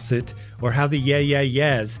Farrah Fawcett, or how the Yeah Yeah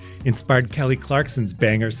Yeahs inspired Kelly Clarkson's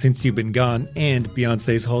banger Since You've Been Gone and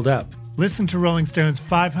Beyoncé's Hold Up. Listen to Rolling Stone's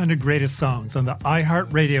 500 Greatest Songs on the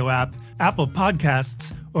iHeartRadio app, Apple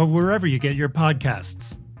Podcasts, or wherever you get your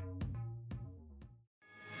podcasts.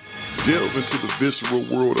 Delve into the visceral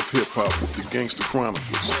world of hip-hop with the Gangsta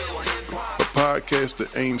Chronicles, a podcast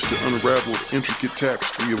that aims to unravel the intricate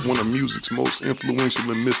tapestry of one of music's most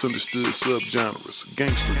influential and misunderstood subgenres,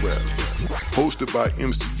 gangsta rap. Hosted by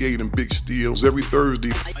MC8 and Big Steels every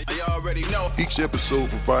Thursday, each episode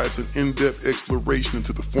provides an in-depth exploration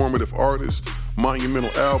into the formative artists,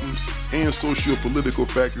 monumental albums, and socio-political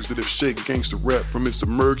factors that have shaped gangsta rap from its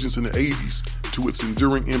emergence in the 80s to its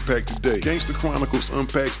enduring impact today. Gangsta Chronicles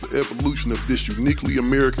unpacks the evolution of this uniquely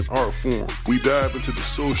American art form. We dive into the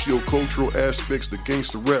socio-cultural aspects that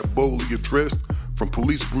gangsta rap boldly addressed, from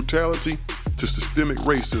police brutality to systemic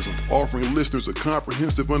racism, offering listeners a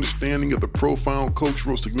comprehensive understanding of the profound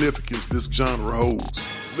cultural significance this genre holds.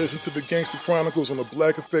 Listen to the Gangsta Chronicles on the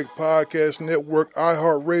Black Effect Podcast Network,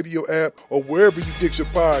 iHeartRadio app, or wherever you get your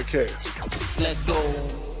podcasts. Let's go.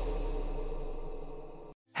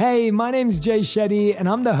 Hey, my name's Jay Shetty, and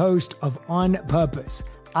I'm the host of On Purpose.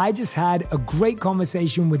 I just had a great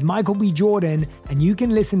conversation with Michael B. Jordan, and you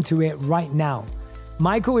can listen to it right now.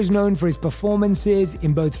 Michael is known for his performances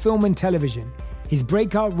in both film and television. His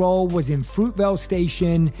breakout role was in Fruitvale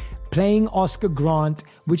Station, playing Oscar Grant,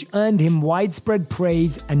 which earned him widespread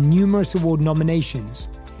praise and numerous award nominations.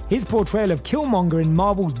 His portrayal of Killmonger in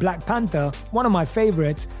Marvel's Black Panther, one of my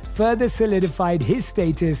favorites, further solidified his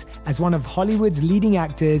status as one of Hollywood's leading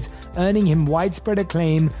actors, earning him widespread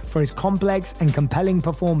acclaim for his complex and compelling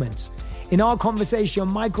performance. In our conversation,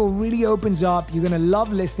 Michael really opens up. You're going to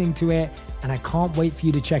love listening to it, and I can't wait for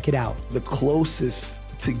you to check it out. The closest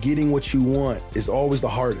to getting what you want is always the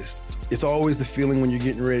hardest. It's always the feeling when you're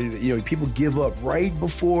getting ready to, people give up right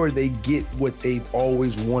before they get what they've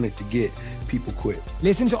always wanted to get. People quit.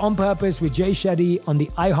 Listen to On Purpose with Jay Shetty on the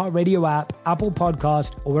iHeartRadio app, Apple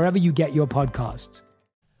Podcast, or wherever you get your podcasts.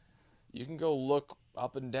 You can go look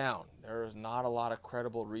up and down. There's not a lot of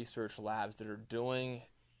credible research labs that are doing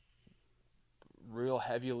real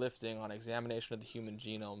heavy lifting on examination of the human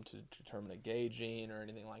genome to determine a gay gene or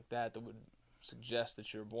anything like that would suggest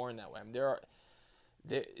that you're born that way. I mean,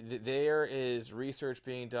 there is research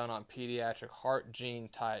being done on pediatric heart gene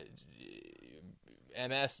type,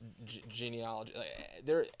 MS genealogy.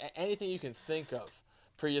 Anything you can think of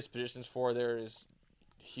predispositions for, there is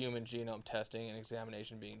human genome testing and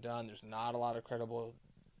examination being done. There's not a lot of credible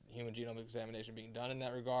human genome examination being done in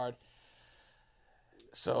that regard.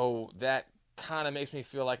 So that kind of makes me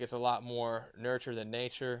feel like it's a lot more nurture than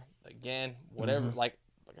nature. Again, whatever, like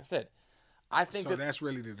I said, I think so. That's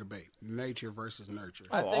really the debate: nature versus nurture.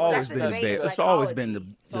 It's always been the debate. It's always been the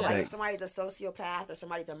debate. So, like, if somebody's a sociopath or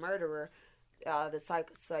somebody's a murderer, the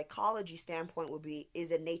psychology standpoint would be: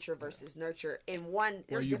 is it nature versus nurture? In one,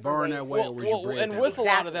 were you born that way, or was you bred and with a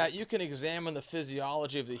lot of that, you can examine the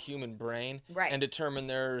physiology of the human brain and determine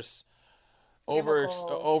there's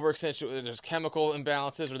there's chemical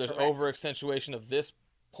imbalances, or there's over accentuation of this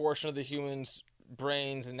portion of the human's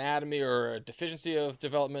brain's anatomy, or a deficiency of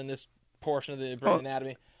development in this portion of the brain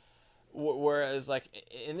anatomy. Whereas, like,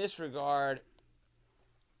 in this regard,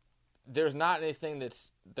 there's not anything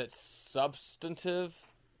that's substantive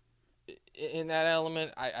in that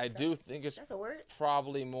element. I do think it's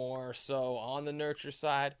probably more so on the nurture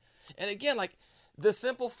side. And again, like, the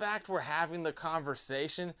simple fact we're having the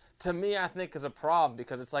conversation, to me, I think is a problem,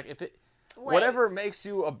 because it's like, if it whatever makes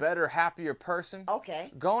you a better, happier person,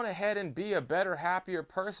 going ahead and be a better, happier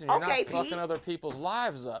person. You're not fucking other people's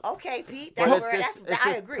lives up. Okay, Pete. It's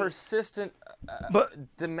this persistent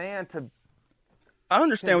demand to. I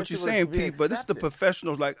understand what you're saying, Pete, but it's the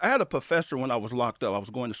professionals. Like, I had a professor when I was locked up. I was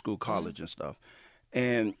going to school, college and stuff.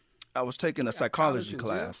 And I was taking a psychology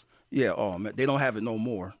class. Yeah, oh man, they don't have it no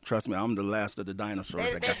more. Trust me, I'm the last of the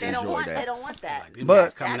dinosaurs that got to enjoy that. They don't want that.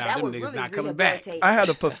 But coming out, them niggas not coming back. I had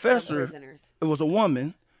a professor. It was a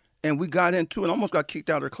woman, and we got into it. And almost got kicked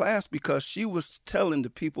out of her class because she was telling the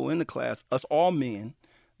people in the class, us all men,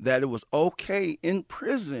 that it was okay in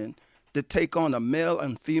prison to take on a male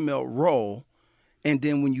and female role, and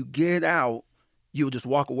then when you get out, you'll just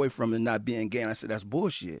walk away from it and not being gay. And I said, that's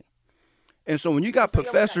bullshit. And so when you got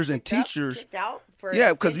professors and teachers,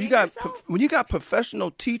 because when you got professional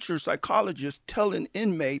teachers, psychologists telling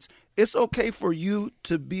inmates, it's okay for you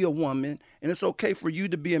to be a woman and it's okay for you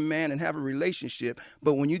to be a man and have a relationship,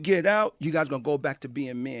 but when you get out, you guys gonna go back to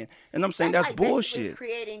being men. And I'm saying that's like bullshit.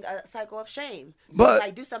 Creating a cycle of shame. So but it's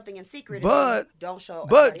like do something in secret, but and don't show.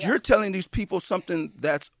 But you're telling these people something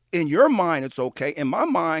that's in your mind it's okay. In my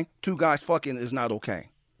mind, two guys fucking is not okay.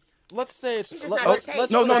 Let's say it's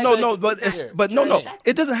no. But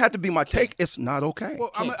it doesn't have to be my take. It's not okay.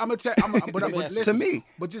 Well, I'm gonna tell. But listen, to me.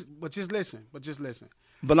 But just listen.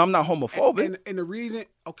 But I'm not homophobic. And the reason,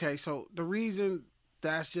 okay, so the reason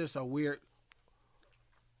that's just a weird.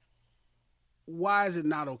 Why is it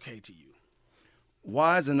not okay to you?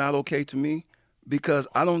 Why is it not okay to me? Because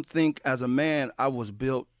I don't think as a man I was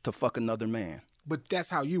built to fuck another man. But that's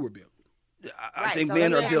how you were built. I think so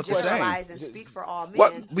men are built the same. And speak for all men.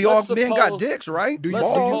 What we all men got dicks, right? Do you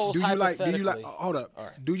like? Hold up. Right.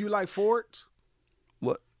 Do you like Fords?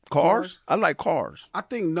 What cars? I like cars. I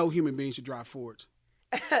think no human being should drive Fords.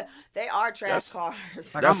 They are trash cars.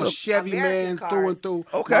 Like I'm a Chevy American man cars. Through and through.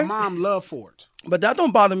 Okay. My mom loved Fords. But that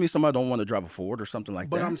don't bother me. Somebody don't want to drive a Ford or something like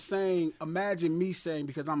that. But I'm saying, imagine me saying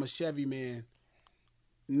because I'm a Chevy man.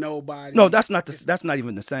 Nobody. No, that's not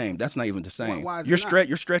even the same. That's not even the same. Why is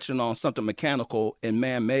you're stretching on something mechanical and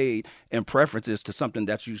man-made and preferences to something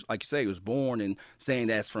that's you, like you say, was born and saying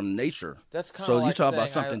that's from nature. That's kind of like you talk saying about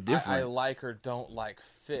something different. I like or don't like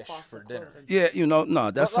fish for dinner. Yeah,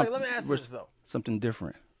 no, that's something. Let me ask this though. Something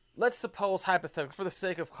different. Let's suppose hypothetically, for the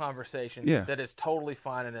sake of conversation, that it's totally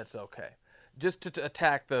fine and it's okay, just to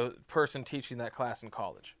attack the person teaching that class in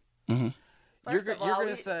college. Mm-hmm. You're going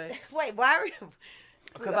to say, wait, why are you?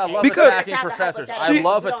 Because I love attacking professors. I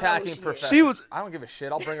love attacking professors. I don't give a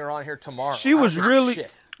shit. I'll bring her on here tomorrow. She was really,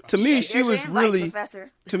 to me, she was really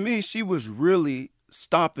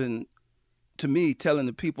stopping, to me, telling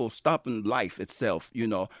the people, stopping life itself,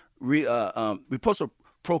 we're supposed to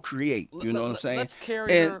procreate, you know what I'm saying? Let's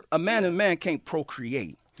carry and a man and man can't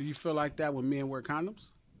procreate. Do you feel like that when men wear condoms?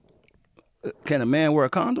 Can a man wear a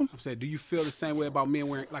condom? I'm saying, do you feel the same way about men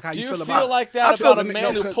wearing? Like how do you you feel about? Like that about a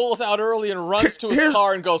man who pulls out early and runs to his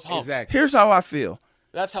car and goes home? Exactly. Here's how I feel.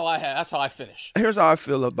 That's how I finish. Here's how I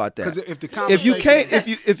feel about that. Because if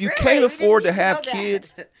you can't afford to have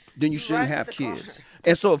kids, then you shouldn't have kids.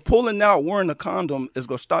 And so if pulling out wearing a condom is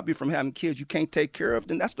going to stop you from having kids you can't take care of,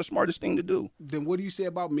 then that's the smartest thing to do. Then what do you say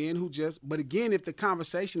about men who just, but again, if the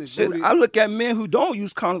conversation is shit, I look at men who don't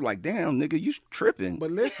use condoms like, damn, nigga, you tripping. But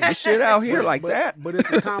listen. This shit out here like that. But if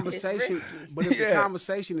the conversation, the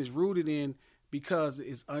conversation is rooted in because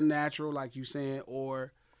it's unnatural, like you saying,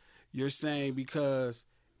 or you're saying because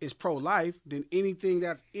it's pro-life, then anything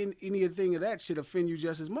of that should offend you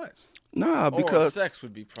just as much. Nah, because oral sex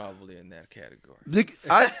would be probably in that category.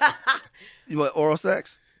 You want oral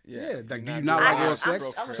sex? Yeah. Do you not like oral sex?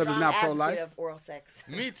 Because it's not pro-life. Oral sex.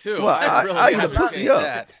 Me too. Well, I'll eat a pussy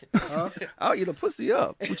up. I'll eat a pussy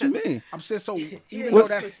up. What you mean? I'm saying so. Even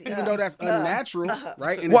though that's unnatural,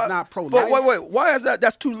 right? And it's not pro-life. But wait. Why is that?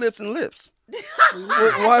 That's two lips and lips.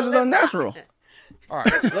 Why is it unnatural? All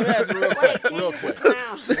right, let me ask you real quick.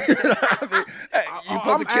 I'm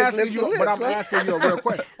asking you a real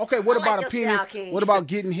question. Okay, what about a penis? What about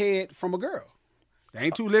getting head from a girl? There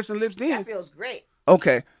ain't two lips and lips then. That feels great.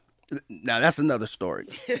 Okay, now that's another story.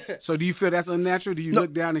 So do you feel that's unnatural? Do you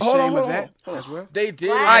look down and shame of that as well? They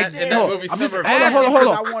did in that movie Summer of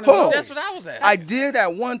Hold on. That's what I was asking. I did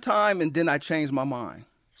at one time and then I changed my mind.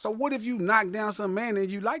 So what if you knocked down some man and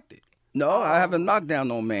you liked it? No, I haven't knocked down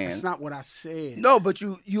no man. That's not what I said. No, but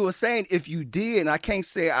you were saying if you did, and I can't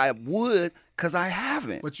say I would because I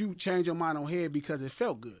haven't. But you changed your mind on head because it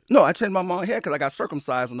felt good. No, I changed my mind on head because I got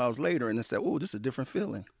circumcised when I was later, and it said, "Oh, this is a different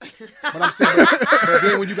feeling." But I'm saying, but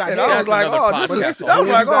then when you got head, I was like,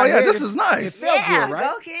 this is nice. It felt good, right?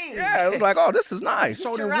 Go King. Yeah, it was like, oh, this is nice.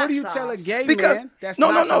 So then what do you tell a gay man that's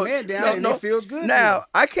not a man down and it feels good? Now,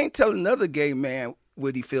 I can't tell another gay man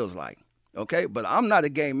what he feels like. Okay, but I'm not a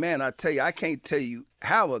gay man. I tell you, I can't tell you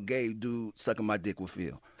how a gay dude sucking my dick would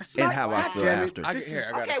feel and how I feel after. I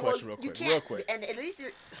got a question real quick. And at least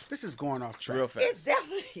this is going off track. Real fast. It's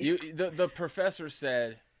definitely the professor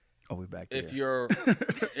said. Oh, we're back there. If you're,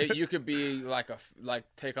 you could be like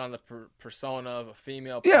take on the persona of a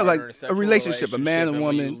female. Yeah, like in a relationship, a man and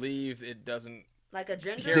woman. When you leave, it doesn't. Like a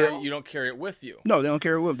gender. You don't carry it with you. No, they don't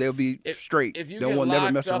carry it with them. They'll be straight. If you they get won't locked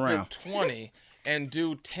never mess up around. at 20 and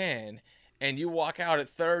do 10, and you walk out at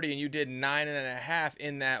 30 and you did 9.5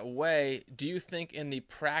 in that way, do you think in the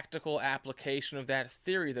practical application of that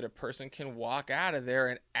theory that a person can walk out of there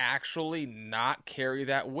and actually not carry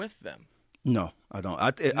that with them? No, I don't.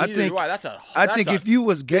 I think That's if you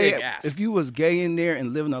was gay, ask. if you was gay in there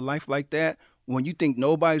and living a life like that, when you think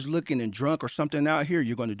nobody's looking and drunk or something out here,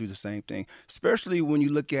 you're going to do the same thing. Especially when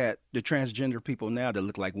you look at the transgender people now that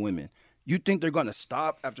look like women. You think they're going to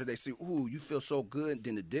stop after they see, ooh, you feel so good, and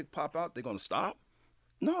then the dick pop out? They're going to stop?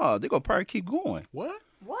 No, they're going to probably keep going. What?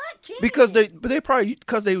 Because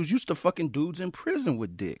they was used to fucking dudes in prison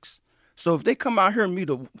with dicks. So if they come out here and meet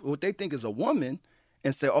what they think is a woman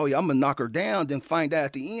and say, oh, yeah, I'm going to knock her down, then find out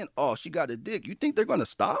at the end, oh, she got a dick, you think they're going to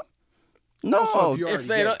stop? No. Also, if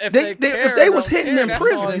they if they was hitting in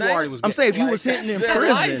prison, I'm saying if you was hitting in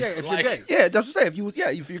prison, if you're gay. Yeah, that's what I'm saying.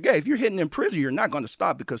 If you're gay, if you're hitting in prison, you're not going to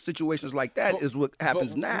stop because situations like that is what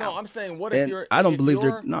happens now. No, I'm saying what if you're... I don't believe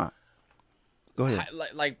they're not. Go ahead.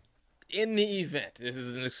 Like in the event, this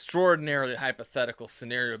is an extraordinarily hypothetical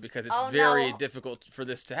scenario because it's very difficult for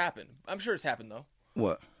this to happen. I'm sure it's happened though.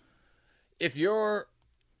 What? If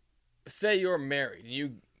say you're married, and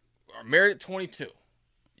you are married at 22,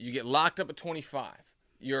 you get locked up at 25,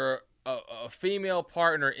 you're a female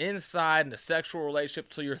partner inside in a sexual relationship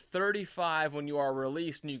till you're 35 when you are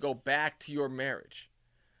released and you go back to your marriage.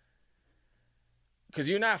 Because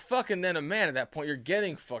you're not fucking then a man at that point. You're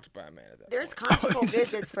getting fucked by a man at that point. There's conjugal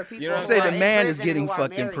visits for people. You know what I'm saying? The man is getting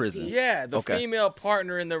fucked in prison. Yeah, the female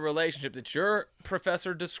partner in the relationship that your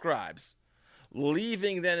professor describes,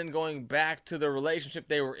 leaving then and going back to the relationship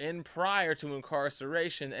they were in prior to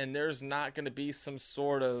incarceration, and there's not going to be some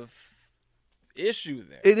sort of issue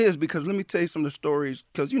there. It is, because let me tell you some of the stories,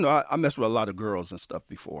 because, you know, I messed with a lot of girls and stuff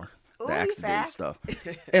before. The accident stuff.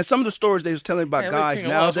 And some of the stories they was telling me about guys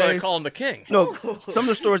nowadays. That's why I call him the king. No, some of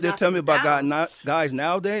the stories they're telling me about guys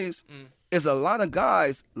nowadays is a lot of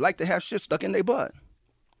guys like to have shit stuck in their butt.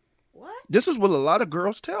 What? This is what a lot of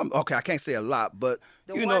girls tell me. Okay, I can't say a lot, but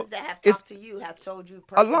the ones that have talked to you have told you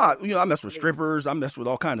personally. A lot. You know, I mess with strippers. I mess with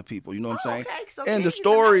all kinds of people. You know what I'm saying? Okay. So and the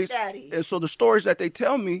stories, and so the stories that they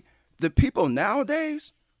tell me, the people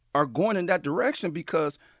nowadays are going in that direction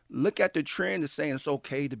because look at the trend of saying it's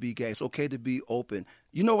okay to be gay. It's okay to be open.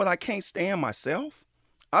 You know what I can't stand myself?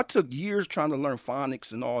 I took years trying to learn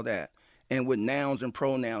phonics and all that, and what nouns and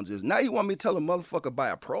pronouns is. Now you want me to tell a motherfucker by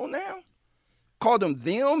a pronoun? Call them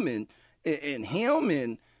and him,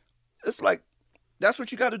 and it's like that's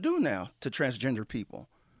what you got to do now to transgender people.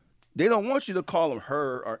 They don't want you to call them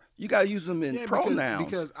her, or you got to use them in pronouns.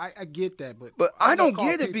 Because I get that, but I don't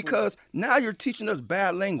get it because now you're teaching us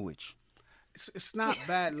bad language. It's not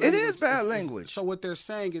bad language. It is bad language. So what they're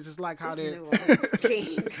saying is it's like how they're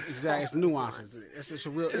exactly, it's nuances. It's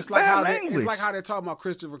real. It's like how language. It's like how they're talking about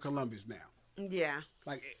Christopher Columbus now. Yeah.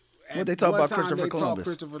 Like what they talk about Christopher Columbus?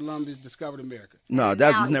 Christopher Columbus discovered America. No,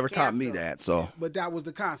 that was never taught me that. So, but that was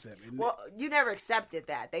the concept. Well, you never accepted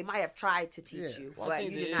that. They might have tried to teach you, but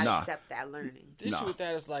you did not accept that learning. The issue with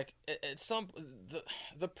that is like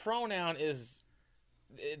the pronoun is.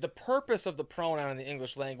 The purpose of the pronoun in the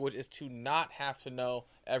English language is to not have to know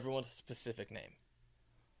everyone's specific name.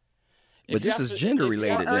 But this is gender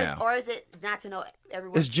related now. Or is it not to know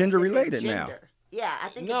everyone's It's gender related now. Yeah, I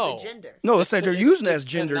think it's the gender. No, it's like they're using it as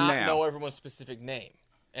gender now. now. Know everyone's specific name.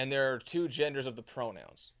 And there are two genders of the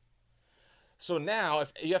pronouns. So now,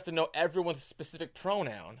 if you have to know everyone's specific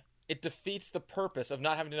pronoun, it defeats the purpose of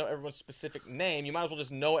not having to know everyone's specific name. You might as well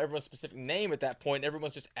just know everyone's specific name at that point.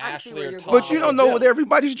 Everyone's just Ashley or Tom. But you don't know what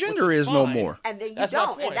everybody's gender is no more. And then you that's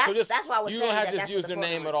don't. My point. And So just, that's why I was you saying don't have that to just use their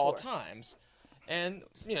name at all times. And,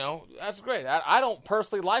 you know, that's great. I don't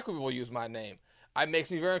personally like when people use my name. It makes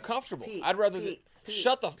me very uncomfortable. I'd rather...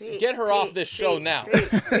 get her off this show now.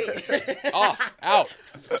 Off. Out.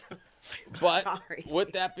 But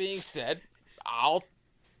with that being said, I'll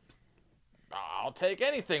take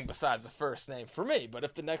anything besides the first name for me. But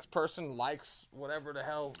if the next person likes whatever the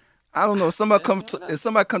hell, I don't know. If somebody come to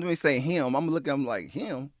me and say him, I'm gonna look at him like,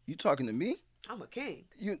 him? You talking to me? I'm a king.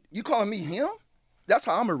 You calling me him? That's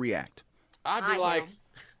how I'm gonna react. I'd be like,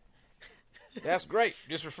 that's great.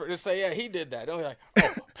 Just say, yeah, he did that. Don't be like,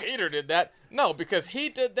 oh, Peter did that. No, because he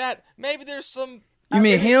did that. Maybe there's some. You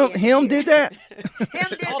mean him? Him did that? Him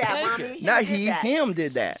did that, mommy. Not he. Him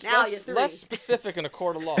did that. Now you're 3. Less specific in a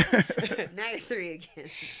court of law. Now you're 3 again.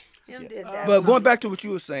 Him did that. But going back to what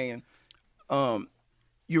you were saying,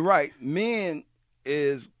 you're right. Men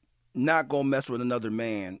is not gonna mess with another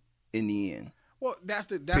man in the end. Well, that's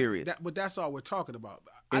period. But that's all we're talking about.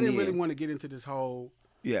 I didn't really want to get into this whole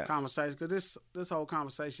conversation because this whole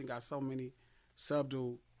conversation got so many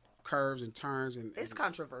subtle curves and turns, and it's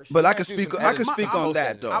controversial. But I can speak on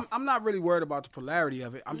that though. I'm not really worried about the polarity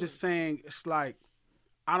of it. I'm just saying it's like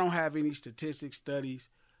I don't have any statistics, studies.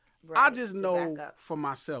 Right, I just know for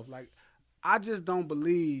myself. Like I just don't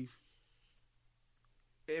believe,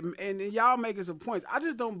 and y'all making some points. I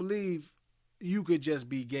just don't believe you could just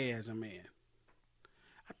be gay as a man.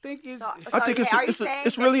 I think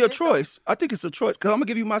it's really a choice. I think it's a choice because I'm gonna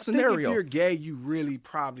give you my scenario. If you're gay, you really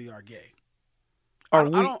probably are gay. I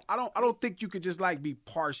don't think you could just like be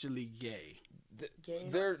partially gay.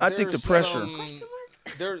 I think the pressure.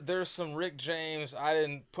 There's some Rick James. I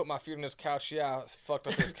didn't put my feet on his couch. Yeah, I fucked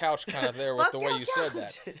up his couch kind of there with the way you said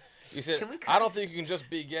that. You said I don't think you can just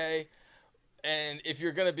be gay, and if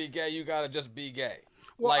you're gonna be gay, you gotta just be gay.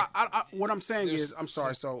 Well, like, what I'm saying is, I'm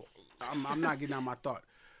sorry. So I'm not getting out my thought.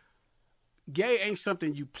 Gay ain't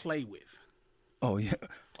something you play with. Oh yeah,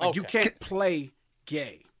 like you can't play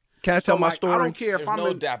gay. Can I tell my story? I don't care if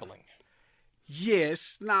I'm dabbling.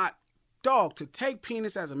 Yes, not dog. To take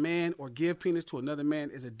penis as a man or give penis to another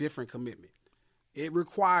man is a different commitment. It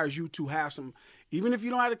requires you to have some, even if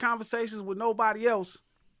you don't have the conversations with nobody else.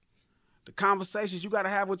 The conversations you got to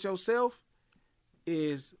have with yourself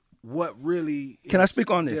is what really. Can I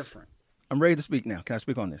speak on this? Different. I'm ready to speak now. Can I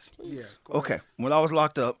speak on this? Yeah. Okay. When I was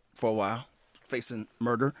locked up for a while, facing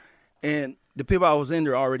murder, and the people I was in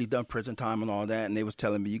there already done prison time and all that, and they was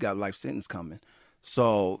telling me you got a life sentence coming,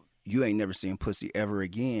 so you ain't never seen pussy ever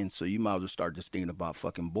again. So you might as well start just thinking about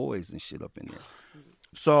fucking boys and shit up in there.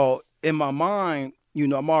 So in my mind, you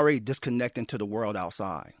know, I'm already disconnecting to the world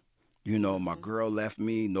outside. You know, my girl left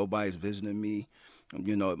me. Nobody's visiting me.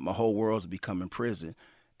 You know, my whole world's becoming prison.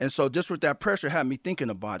 And so just with that pressure had me thinking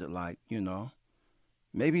about it like, you know,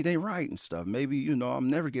 maybe they right and stuff. Maybe, you know, I'll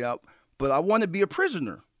never get out. But I want to be a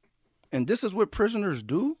prisoner. And this is what prisoners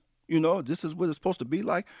do. You know, this is what it's supposed to be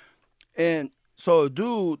like. And so a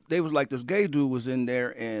dude, they was like, this gay dude was in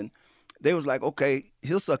there and they was like, okay,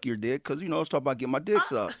 he'll suck your dick. Cause you know, let's talk about getting my dick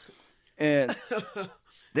sucked. And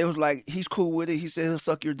they was like, he's cool with it. He said he'll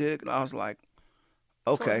suck your dick. And I was like,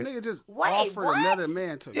 okay. So the nigga just offered another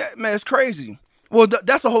man to you. Yeah, man, it's crazy. Well,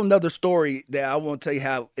 that's a whole nother story that I won't tell you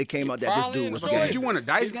how it came out that this dude was gay. Did you want a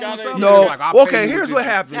dice game or something? No. Like, okay, here's what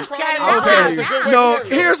happened. No,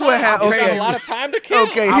 here's what happened. Okay. A lot of time to kill.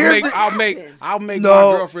 Okay, I'll make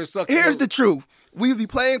my girlfriend suck. Here's the truth. We be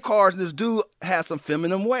playing cards, and this dude has some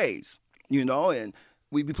feminine ways, you know, and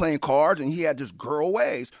we be playing cards, and he had this girl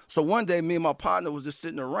ways. So one day, me and my partner was just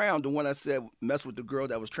sitting around. The one I said mess with the girl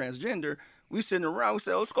that was transgender. We sitting around. We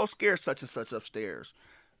said, let's go scare such and such upstairs.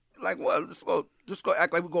 Like, well, let's go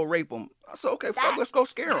act like we're going to rape him. I said, okay, fuck, let's go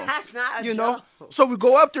scare him. That's not a you joke. know? So we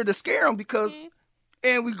go up there to scare him because,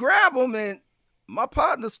 and we grab him, and my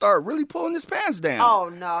partner started really pulling his pants down. Oh,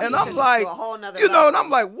 no. And I'm like, you know, and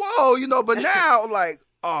I'm like, whoa, you know, but now, like,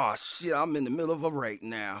 oh, shit, I'm in the middle of a rape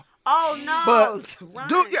now. Oh, no. But,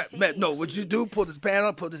 dude, yeah, man, no, what you do, pull his pants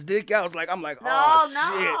up, pull his dick out. I'm like, oh,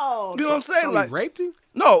 shit. You know what I'm saying? So like, he raped him?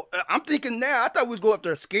 No, I'm thinking now. I thought we was go up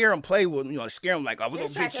there, scare him, play with him, you know, scare him like, oh, we're going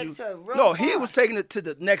to get you. No, he was taking it to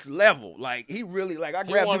the next level. Like, he really, like, I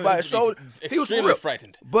grabbed him by his shoulder. He was real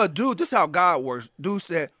frightened. But, dude, this is how God works. Dude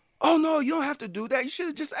said, oh, no, you don't have to do that. You should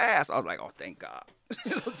have just asked. I was like, oh, thank God.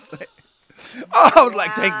 You know what I'm saying? Oh, I was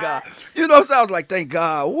like, thank God. You know what I'm saying? I was like, thank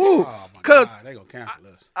God. Woo. Because they gonna cancel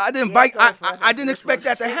us. I didn't bite. I didn't expect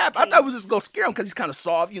that to happen. I thought we was just going to scare him because he's kind of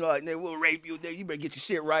soft. You know, like, they will rape you. You better get your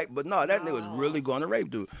shit right. But no, that nigga was really going to rape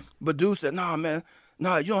dude. But dude said, nah, man.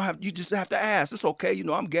 No, you don't have. You just have to ask. It's okay. You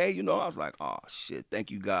know, I'm gay. You know, I was like, oh, shit. Thank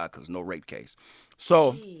you, God, because no rape case.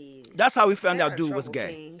 So that's how we found out dude was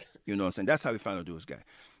gay. You know what I'm saying? That's how we found out dude was gay.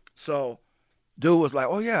 So dude was like,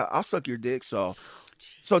 oh, yeah, I'll suck your dick. So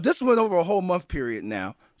this went over a whole month period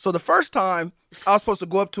now. So the first time I was supposed to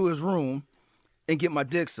go up to his room and get my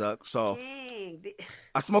dick sucked. So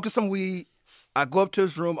I smoking some weed. I go up to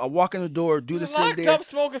his room. I walk in the door, do the shit there. Locked up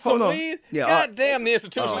smoking some weed? Yeah, God damn, the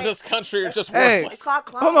institutions of this country are just worthless.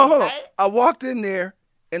 Hold on. I walked in there,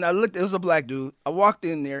 and I looked. It was a black dude. I walked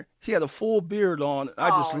in there. He had a full beard on. I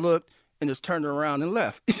just looked and just turned around and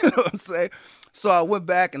left. You know what I'm saying? So I went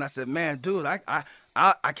back, and I said, man, dude,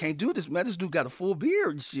 I can't do this, man. This dude got a full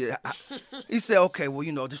beard and shit. He said, okay, well,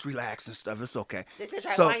 you know, just relax and stuff. It's okay. They said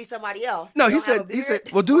try to find you somebody else. No, he said,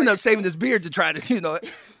 well, dude ended up saving his beard to try to, you know,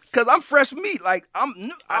 because I'm fresh meat. Like, I've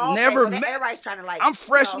never met. Everybody's trying to, like, I'm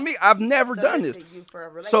fresh meat. I've never done this.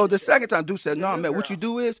 So the second time, dude said, no, man, what you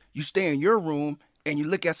do is you stay in your room and you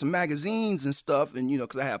look at some magazines and stuff, and, you know,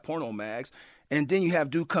 because I have porno mags, And then you have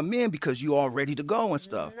dude come in because you all ready to go and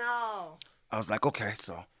stuff. No. I was like, okay,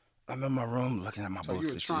 so I'm in my room looking at my so books. You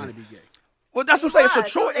were and trying shit. to be gay. Well, that's what I'm saying. It's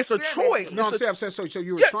a choice. It's a choice. No, I'm saying so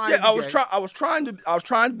you were trying to be gay. I was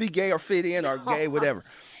trying to be gay or fit in or gay, whatever.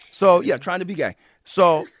 So yeah, trying to be gay.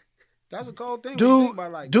 So that's a cold thing.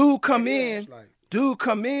 Dude come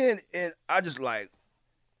in, and I just like,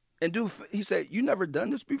 and dude, he said, "You never done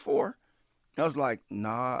this before?" I was like,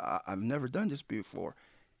 "Nah, I've never done this before."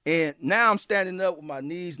 And now I'm standing up with my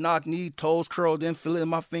knees knock knee, toes curled in, feeling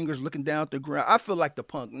my fingers, looking down at the ground. I feel like the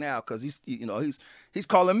punk now because he's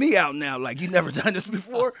calling me out now, like, you never done this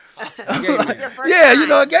before.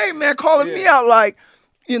 Yeah, a gay man calling me out, like,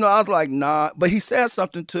 I was like, nah. But he said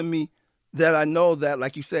something to me that I know that,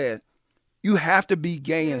 like you said, you have to be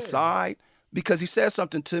gay inside, because he said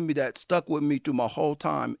something to me that stuck with me through my whole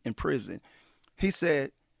time in prison. He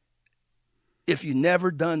said, if you never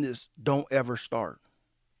done this, don't ever start.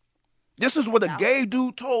 This is what a gay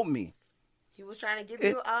dude told me. He was trying to give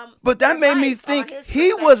you but that made me think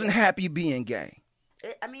he wasn't happy being gay.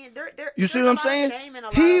 You see what I'm saying?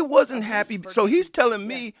 He wasn't happy. So he's telling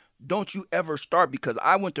me, don't you ever start, because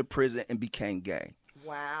I went to prison and became gay.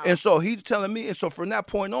 Wow. And so he's telling me, and so from that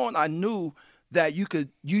point on, I knew that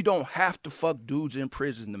you don't have to fuck dudes in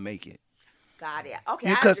prison to make it. Got it.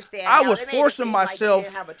 Okay, because I understand. I was forcing myself.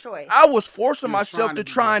 Like have a choice. I was forcing myself to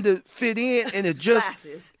trying to fit in, and it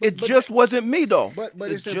just wasn't me though. But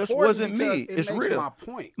it just wasn't me. It's real. My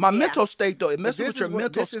point. My mental state though. It messes with your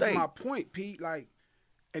mental state. This is my point, Pete. Like,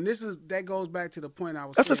 and that goes back to the point I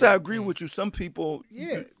was. That's just I agree with you. Some people.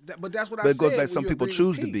 Yeah, but that's what I said. But it goes back. Some people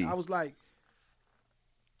choose to be. I was like,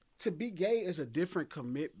 to be gay is a different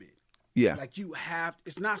commitment. Yeah. Like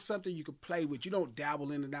it's not something you can play with. You don't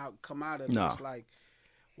dabble in and out, come out of it. No. It's like,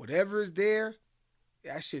 whatever is there,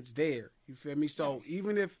 that shit's there. You feel me? So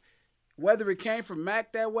even if, whether it came from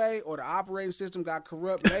Mac that way or the operating system got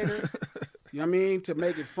corrupt later, you know what I mean, to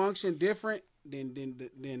make it function different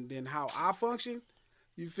than how I function,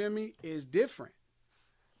 you feel me, is different.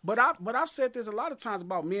 But I've said this a lot of times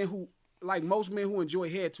about men who, like most men who enjoy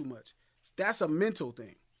head too much. That's a mental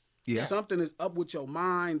thing. Yeah. Something is up with your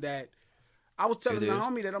mind that, I was telling the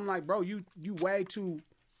homie that I'm like, bro, you way too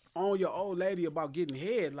on your old lady about getting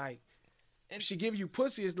head. Like, if she give you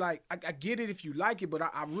pussy, it's like, I get it if you like it, but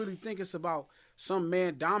I really think it's about some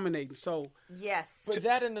man dominating. So yes, but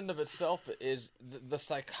that in and of itself is the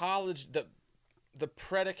psychology. The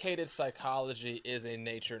predicated psychology is a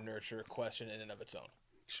nature-nurture question in and of its own.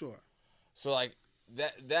 Sure. So like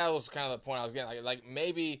that was kind of the point I was getting. Like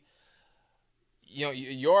maybe,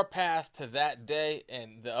 your path to that day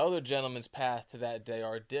and the other gentleman's path to that day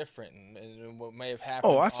are different, and what may have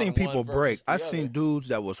happened. Oh, I seen people break. I seen dudes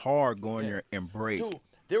that was hard going there and break. Dude,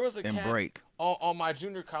 there was a cat break on my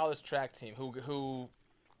junior college track team who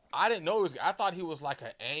I didn't know I thought he was like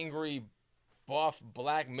an angry, buff,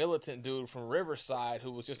 black militant dude from Riverside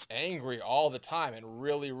who was just angry all the time and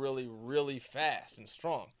really, really, really fast and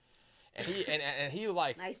strong. And he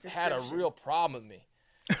like had a real problem with me.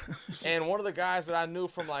 And one of the guys that I knew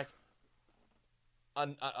from like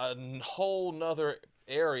a whole nother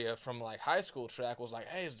area from like high school track was like,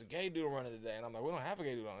 hey, is the gay dude running today? And I'm like, we don't have a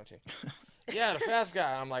gay dude on the team. Yeah, the fast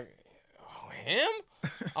guy. I'm like, oh, him?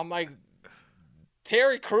 I'm like,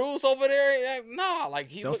 Terry Crews over there? Nah, like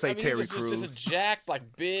he don't say Terry he was Crews. just a jacked,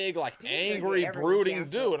 like big, like angry, brooding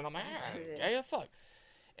dude. And I'm like, gay as fuck.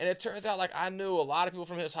 And it turns out like I knew a lot of people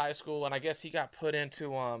from his high school, and I guess he got put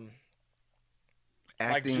into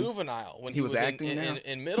acting. Like juvenile when he was acting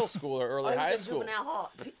in middle school or early high school,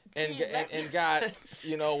 and got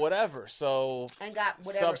whatever. So and got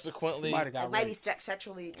whatever. Subsequently, maybe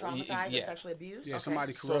sexually traumatized or sexually abused. Yeah,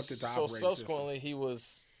 somebody corrupted the operating system. So subsequently, he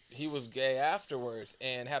was gay afterwards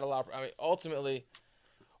and had a lot. Ultimately,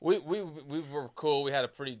 we were cool. We had a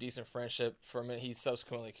pretty decent friendship for a minute. He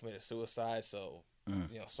subsequently committed suicide. So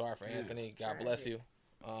sorry for Anthony. God bless you.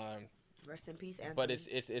 Rest in peace, Anthony. But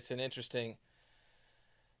it's an interesting.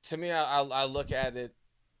 To me, I look at it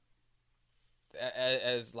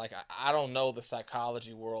as like I don't know the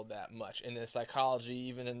psychology world that much, and the psychology,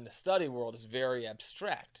 even in the study world, is very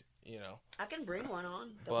abstract. I can bring one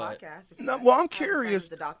on the podcast. I'm curious.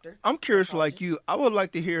 The doctor. I'm curious, like you. I would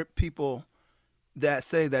like to hear people that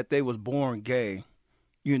say that they was born gay,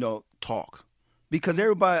 talk. Because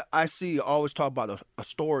everybody I see always talk about a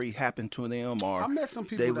story happened to them, or I met some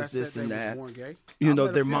people they that was this said and they that. was born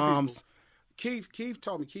gay. Their moms. Keith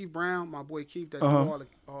told me, Keith Brown, my boy Keith, that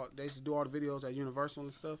they used to do all the videos at Universal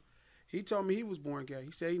and stuff. He told me he was born gay.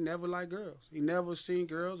 He said he never liked girls. He never seen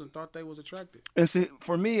girls and thought they was attractive. And see,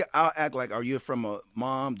 for me, I'll act like, are you from a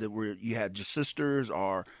mom that where you had your sisters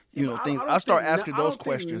or things? I start asking those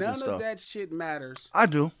questions and stuff. None of that shit matters. I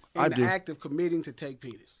do. In the act of committing to take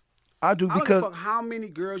penis. I do, because I don't give a fuck how many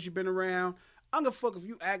girls you've been around. I don't give a fuck if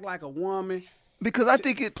you act like a woman. Because I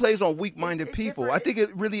think it plays on weak-minded people. Different. I think it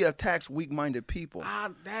really attacks weak-minded people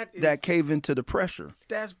that cave into the pressure.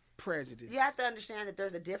 That's prejudice. You have to understand that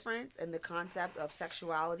there's a difference in the concept of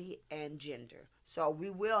sexuality and gender. So we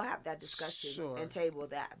will have that discussion and table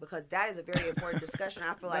that, because that is a very important discussion.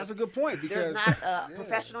 I feel like that's a good point, because there's not a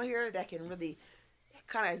professional here that can really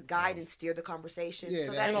kind of guide and steer the conversation. Yeah,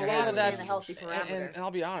 so that and a lot of that's in a healthy parameter. And I'll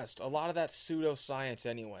be honest, a lot of that's pseudoscience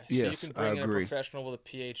anyway. So yes, you can bring in a professional with a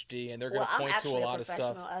PhD, and they're going to point to a lot of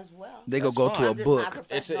stuff. As well. They go to a book.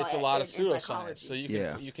 It's a lot of pseudoscience. So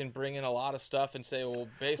you can bring in a lot of stuff and say, well,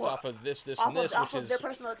 based off of this, and this, which is their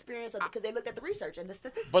personal experience, because they looked at the research and the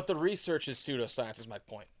statistics. But the research is pseudoscience, is my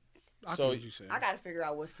point. So I got to figure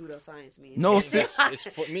out what pseudoscience means. No,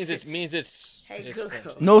 it means it's. Hey,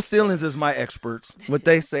 Google. No ceilings is my experts. What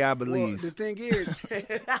they say, I believe. Well, the thing is,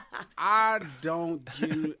 I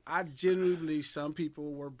genuinely believe some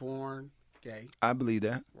people were born gay. I believe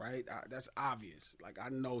that. Right, that's obvious. Like, I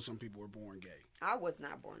know some people were born gay. I was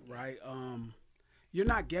not born gay. Right. You're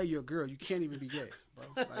not gay. You're a girl. You can't even be gay, bro.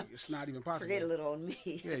 Like, it's not even possible. Forget a little on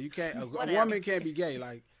me. Yeah, you can't. A woman can't be gay.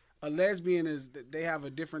 Like. A lesbian they have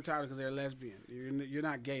a different title because they're a lesbian. You're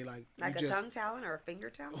not gay. Like a tongue talent or a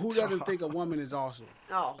finger talent? Who doesn't think a woman is awesome?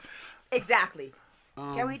 Oh, exactly.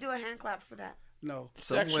 Can we do a hand clap for that? No.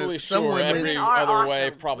 Sexually sure, every other awesome.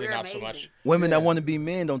 Way, probably not so much. Women that want to be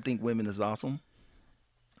men don't think women is awesome.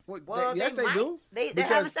 Well, yes, they do. They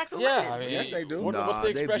have sex with women. I mean, yes, they do. What's the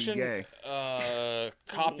expression?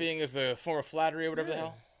 Copying is the form of flattery or whatever the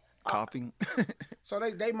hell. Copying. So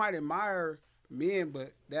they might admire men,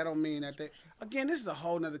 but that don't mean that they. Again, this is a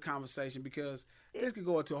whole nother conversation, because this could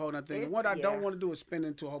go into a whole nother thing. And what I don't want to do is spin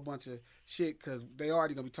into a whole bunch of shit, because they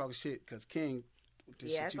already gonna be talking shit. Because King,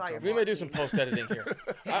 we may do some post editing here.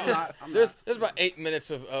 There's about 8 minutes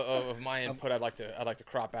of my input. I'd like to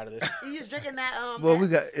crop out of this. You just drinking that? Well, we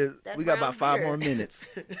got about 5 more minutes.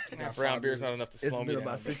 Brown beer's not enough to slow me down. It's been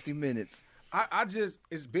about 60 minutes.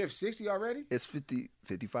 It's been 60 already? It's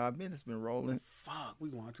 55 minutes been rolling. Fuck,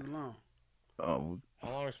 we going too long. Oh,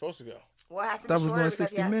 how long are we supposed to go? Well, it has to that be was shorter going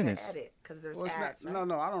because 60 minutes. Edit, because there's ads, right?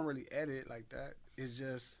 No, I don't really edit it like that. It's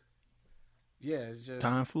just,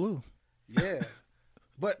 time flew. Yeah,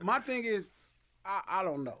 but my thing is, I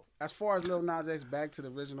don't know. As far as Lil Nas X, back to the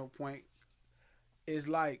original point, is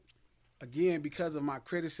like, again, because of my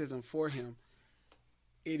criticism for him,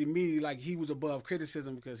 it immediately, like, he was above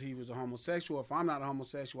criticism because he was a homosexual. If I'm not a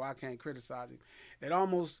homosexual, I can't criticize him. It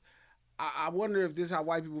almost. I wonder if this is how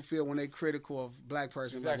white people feel when they're critical of black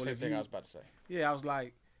persons. That's the same thing I was about to say. Yeah, I was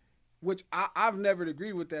like, which I've never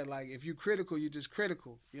agreed with that. Like, if you're critical, you're just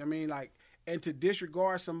critical. You know what I mean? Like, and to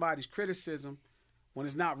disregard somebody's criticism when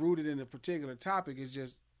it's not rooted in a particular topic is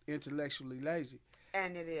just intellectually lazy.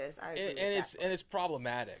 And it is. I agree and it's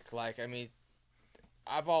problematic. Like, I mean,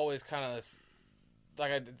 I've always kind of,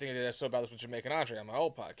 like, I think I did an episode about this with Jamaican Andre on my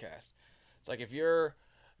old podcast. It's like, if you're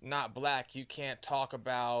not black, you can't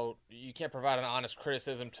provide an honest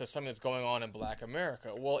criticism to something that's going on in Black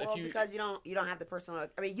America. Because you don't have the personal.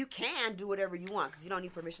 I mean, you can do whatever you want because you don't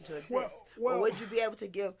need permission to exist. But would you be able to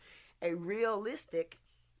give a realistic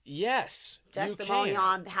testimony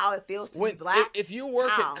on how it feels to be black? If you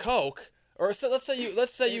work at Coke, or so let's say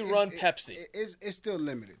you run Pepsi, it's still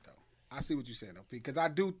limited though. I see what you're saying though, because I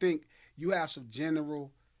do think you have some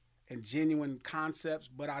general and genuine concepts,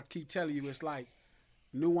 but I keep telling you, it's like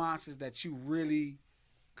nuances that you really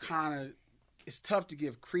kind of, it's tough to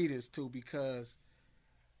give credence to because,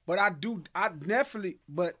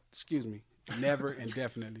 never and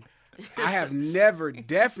definitely. I have never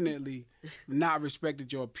definitely not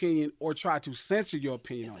respected your opinion or tried to censor your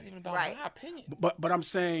opinion on it. It's not even about my opinion. But I'm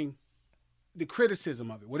saying the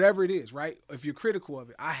criticism of it, whatever it is, right? If you're critical of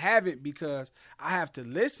it, I haven't because I have to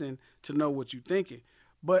listen to know what you're thinking.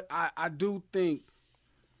 But I do think,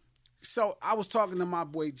 so I was talking to my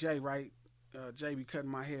boy Jay, right? Jay be cutting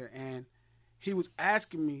my hair, and he was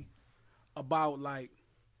asking me about, like,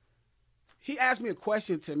 he asked me a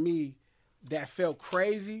question to me that felt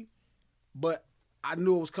crazy, but I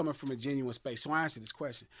knew it was coming from a genuine space. So I answered this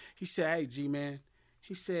question. He said, "Hey, G, man,"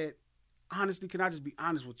 he said, "honestly, can I just be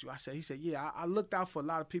honest with you?" He said, "Yeah, I looked out for a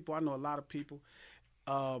lot of people. I know a lot of people."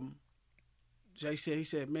 Jay said, he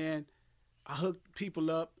said, "Man, I hooked people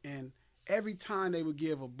up, and every time they would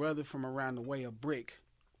give a brother from around the way a brick,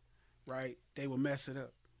 right, they would mess it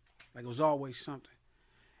up. Like, it was always something."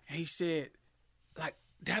 And he said, like,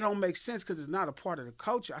 that don't make sense because it's not a part of the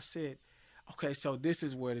culture. I said, okay, so this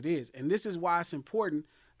is what it is. And this is why it's important,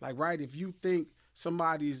 like, right, if you think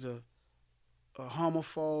somebody's a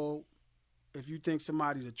homophobe, if you think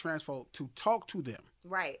somebody's a transphobe, to talk to them.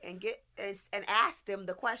 Right, and ask them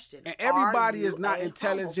the question. And everybody is not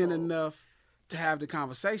intelligent enough to have the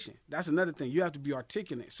conversation. That's another thing. You have to be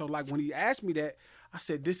articulate. So, like, when he asked me that, I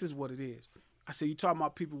said, this is what it is. I said, you talking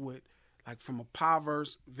about people with, like, from a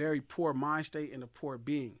perverse, very poor mind state and a poor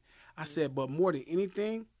being. I said, but more than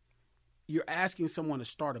anything, you're asking someone to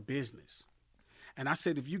start a business. And I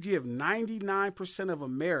said, if you give 99% of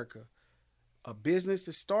America a business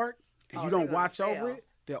to start and you don't watch over it,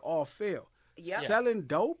 they'll all fail. Yep. Selling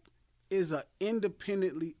dope is an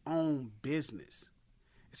independently owned business.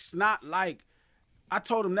 It's not like, I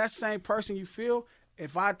told him that same person you feel,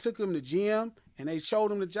 if I took him to GM and they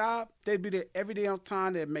showed them the job, they'd be there every day on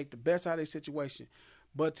time. They'd make the best out of their situation.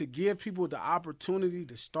 But to give people the opportunity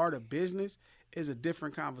to start a business is a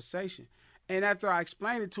different conversation. And after I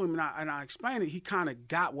explained it to him and I explained it, he kind of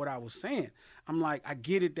got what I was saying. I'm like, I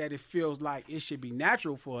get it that it feels like it should be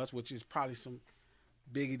natural for us, which is probably some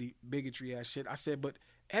bigotry ass shit. I said, but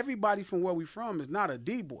everybody from where we from is not a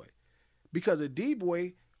D-boy. Because a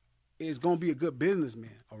D-boy is going to be a good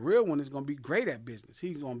businessman. A real one is going to be great at business.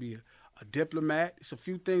 He's going to be a diplomat. It's a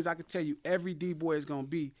few things I can tell you every D-boy is going to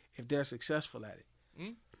be if they're successful at it.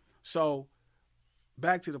 Mm. So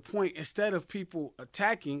back to the point, instead of people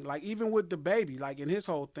attacking, like even with the baby, like in his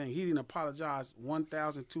whole thing, he didn't apologize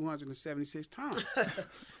 1,276 times.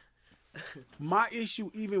 My issue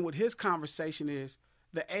even with his conversation is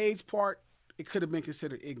the AIDS part, it could have been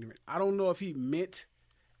considered ignorant. I don't know if he meant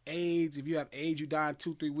AIDS, if you have AIDS, you die in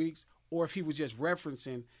 2-3 weeks, or if he was just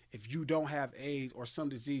referencing if you don't have AIDS or some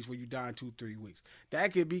disease where you die in 2-3 weeks.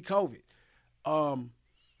 That could be COVID.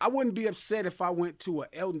 I wouldn't be upset if I went to an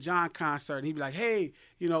Elton John concert and he'd be like, hey,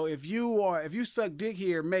 you know, if you suck dick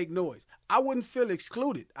here, make noise. I wouldn't feel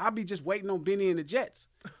excluded. I'd be just waiting on Benny and the Jets.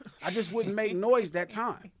 I just wouldn't make noise that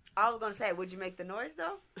time. I was going to say, would you make the noise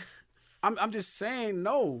though? I'm just saying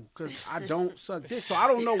no, because I don't suck dick. So I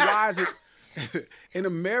don't know why is it in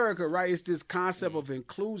America, right? It's this concept of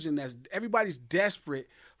inclusion that's everybody's desperate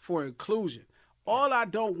for inclusion. All I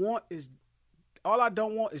don't want is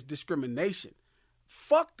discrimination.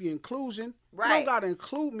 Fuck the inclusion. Right. You don't gotta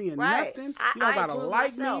include me in nothing. You don't gotta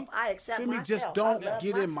like myself. Me. I accept myself. Just don't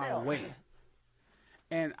get in my way.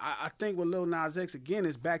 And I think with Lil Nas X, again,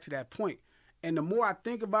 is back to that point. And the more I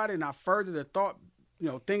think about it and I further the thought, you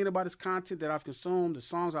know, thinking about his content that I've consumed, the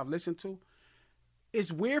songs I've listened to,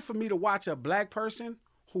 it's weird for me to watch a black person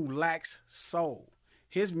who lacks soul.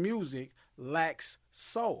 His music lacks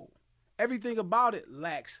soul. Everything about it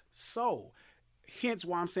lacks soul. Hence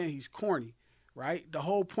why I'm saying he's corny, right? The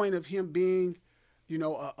whole point of him being, you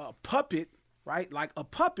know, a puppet, right? Like a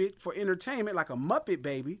puppet for entertainment, like a Muppet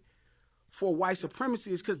Baby for white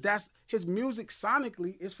supremacy is because that's his music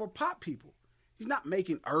sonically is for pop people. He's not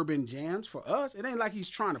making urban jams for us. It ain't like he's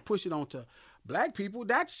trying to push it onto black people.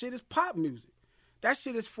 That shit is pop music. That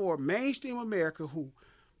shit is for mainstream America, who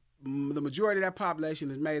the majority of that population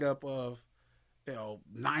is made up of, you know,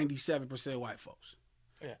 97% white folks.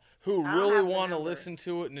 Yeah, who really want to listen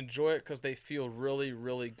to it and enjoy it because they feel really,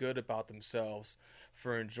 really good about themselves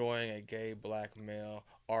for enjoying a gay black male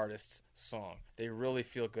artist's song. They really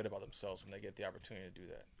feel good about themselves when they get the opportunity to do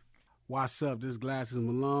that. What's up? This is Glasses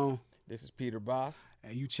Malone. This is Peter Boss.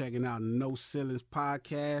 And you checking out No Ceilings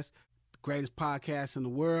Podcast, the greatest podcast in the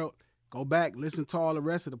world. Go back, listen to all the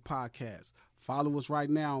rest of the podcasts. Follow us right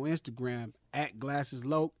now on Instagram at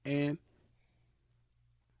GlassesLoke and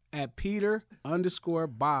at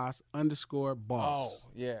Peter_Boss_boss. Oh,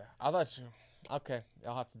 yeah. I thought you... Okay,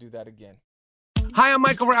 I'll have to do that again. Hi, I'm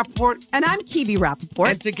Michael Rappaport. And I'm Kibi Rappaport.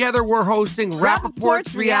 And together we're hosting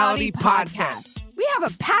Rappaport's Reality Podcast. We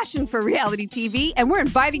have a passion for reality TV, and we're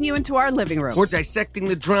inviting you into our living room. We're dissecting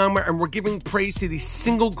the drama, and we're giving praise to the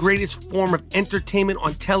single greatest form of entertainment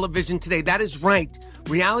on television today. That is right.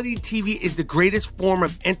 Reality TV is the greatest form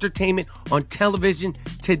of entertainment on television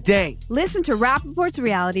today. Listen to Rappaport's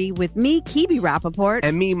Reality with me, Kibi Rappaport.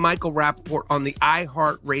 And me, Michael Rappaport, on the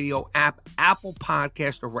iHeartRadio app, Apple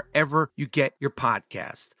Podcast, or wherever you get your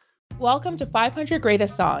podcast. Welcome to 500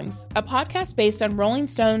 Greatest Songs, a podcast based on Rolling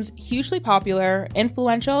Stone's hugely popular,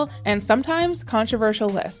 influential, and sometimes controversial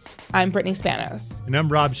list. I'm Brittany Spanos. And I'm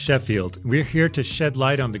Rob Sheffield. We're here to shed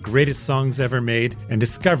light on the greatest songs ever made and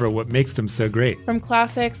discover what makes them so great. From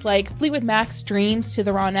classics like Fleetwood Mac's Dreams to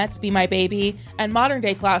the Ronettes' Be My Baby, and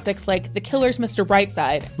modern-day classics like The Killer's Mr.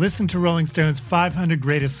 Brightside. Listen to Rolling Stone's 500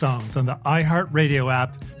 Greatest Songs on the iHeartRadio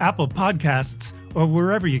app, Apple Podcasts, or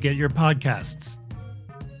wherever you get your podcasts.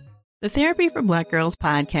 The Therapy for Black Girls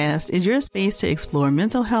podcast is your space to explore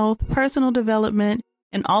mental health, personal development,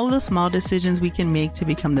 and all of the small decisions we can make to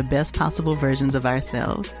become the best possible versions of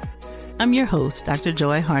ourselves. I'm your host, Dr.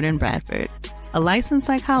 Joy Harden Bradford, a licensed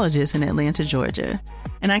psychologist in Atlanta, Georgia,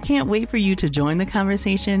 and I can't wait for you to join the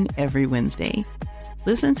conversation every Wednesday.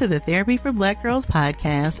 Listen to the Therapy for Black Girls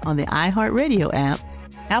podcast on the iHeartRadio app,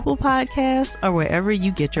 Apple Podcasts, or wherever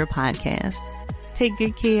you get your podcasts. Take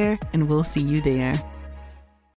good care, and we'll see you there.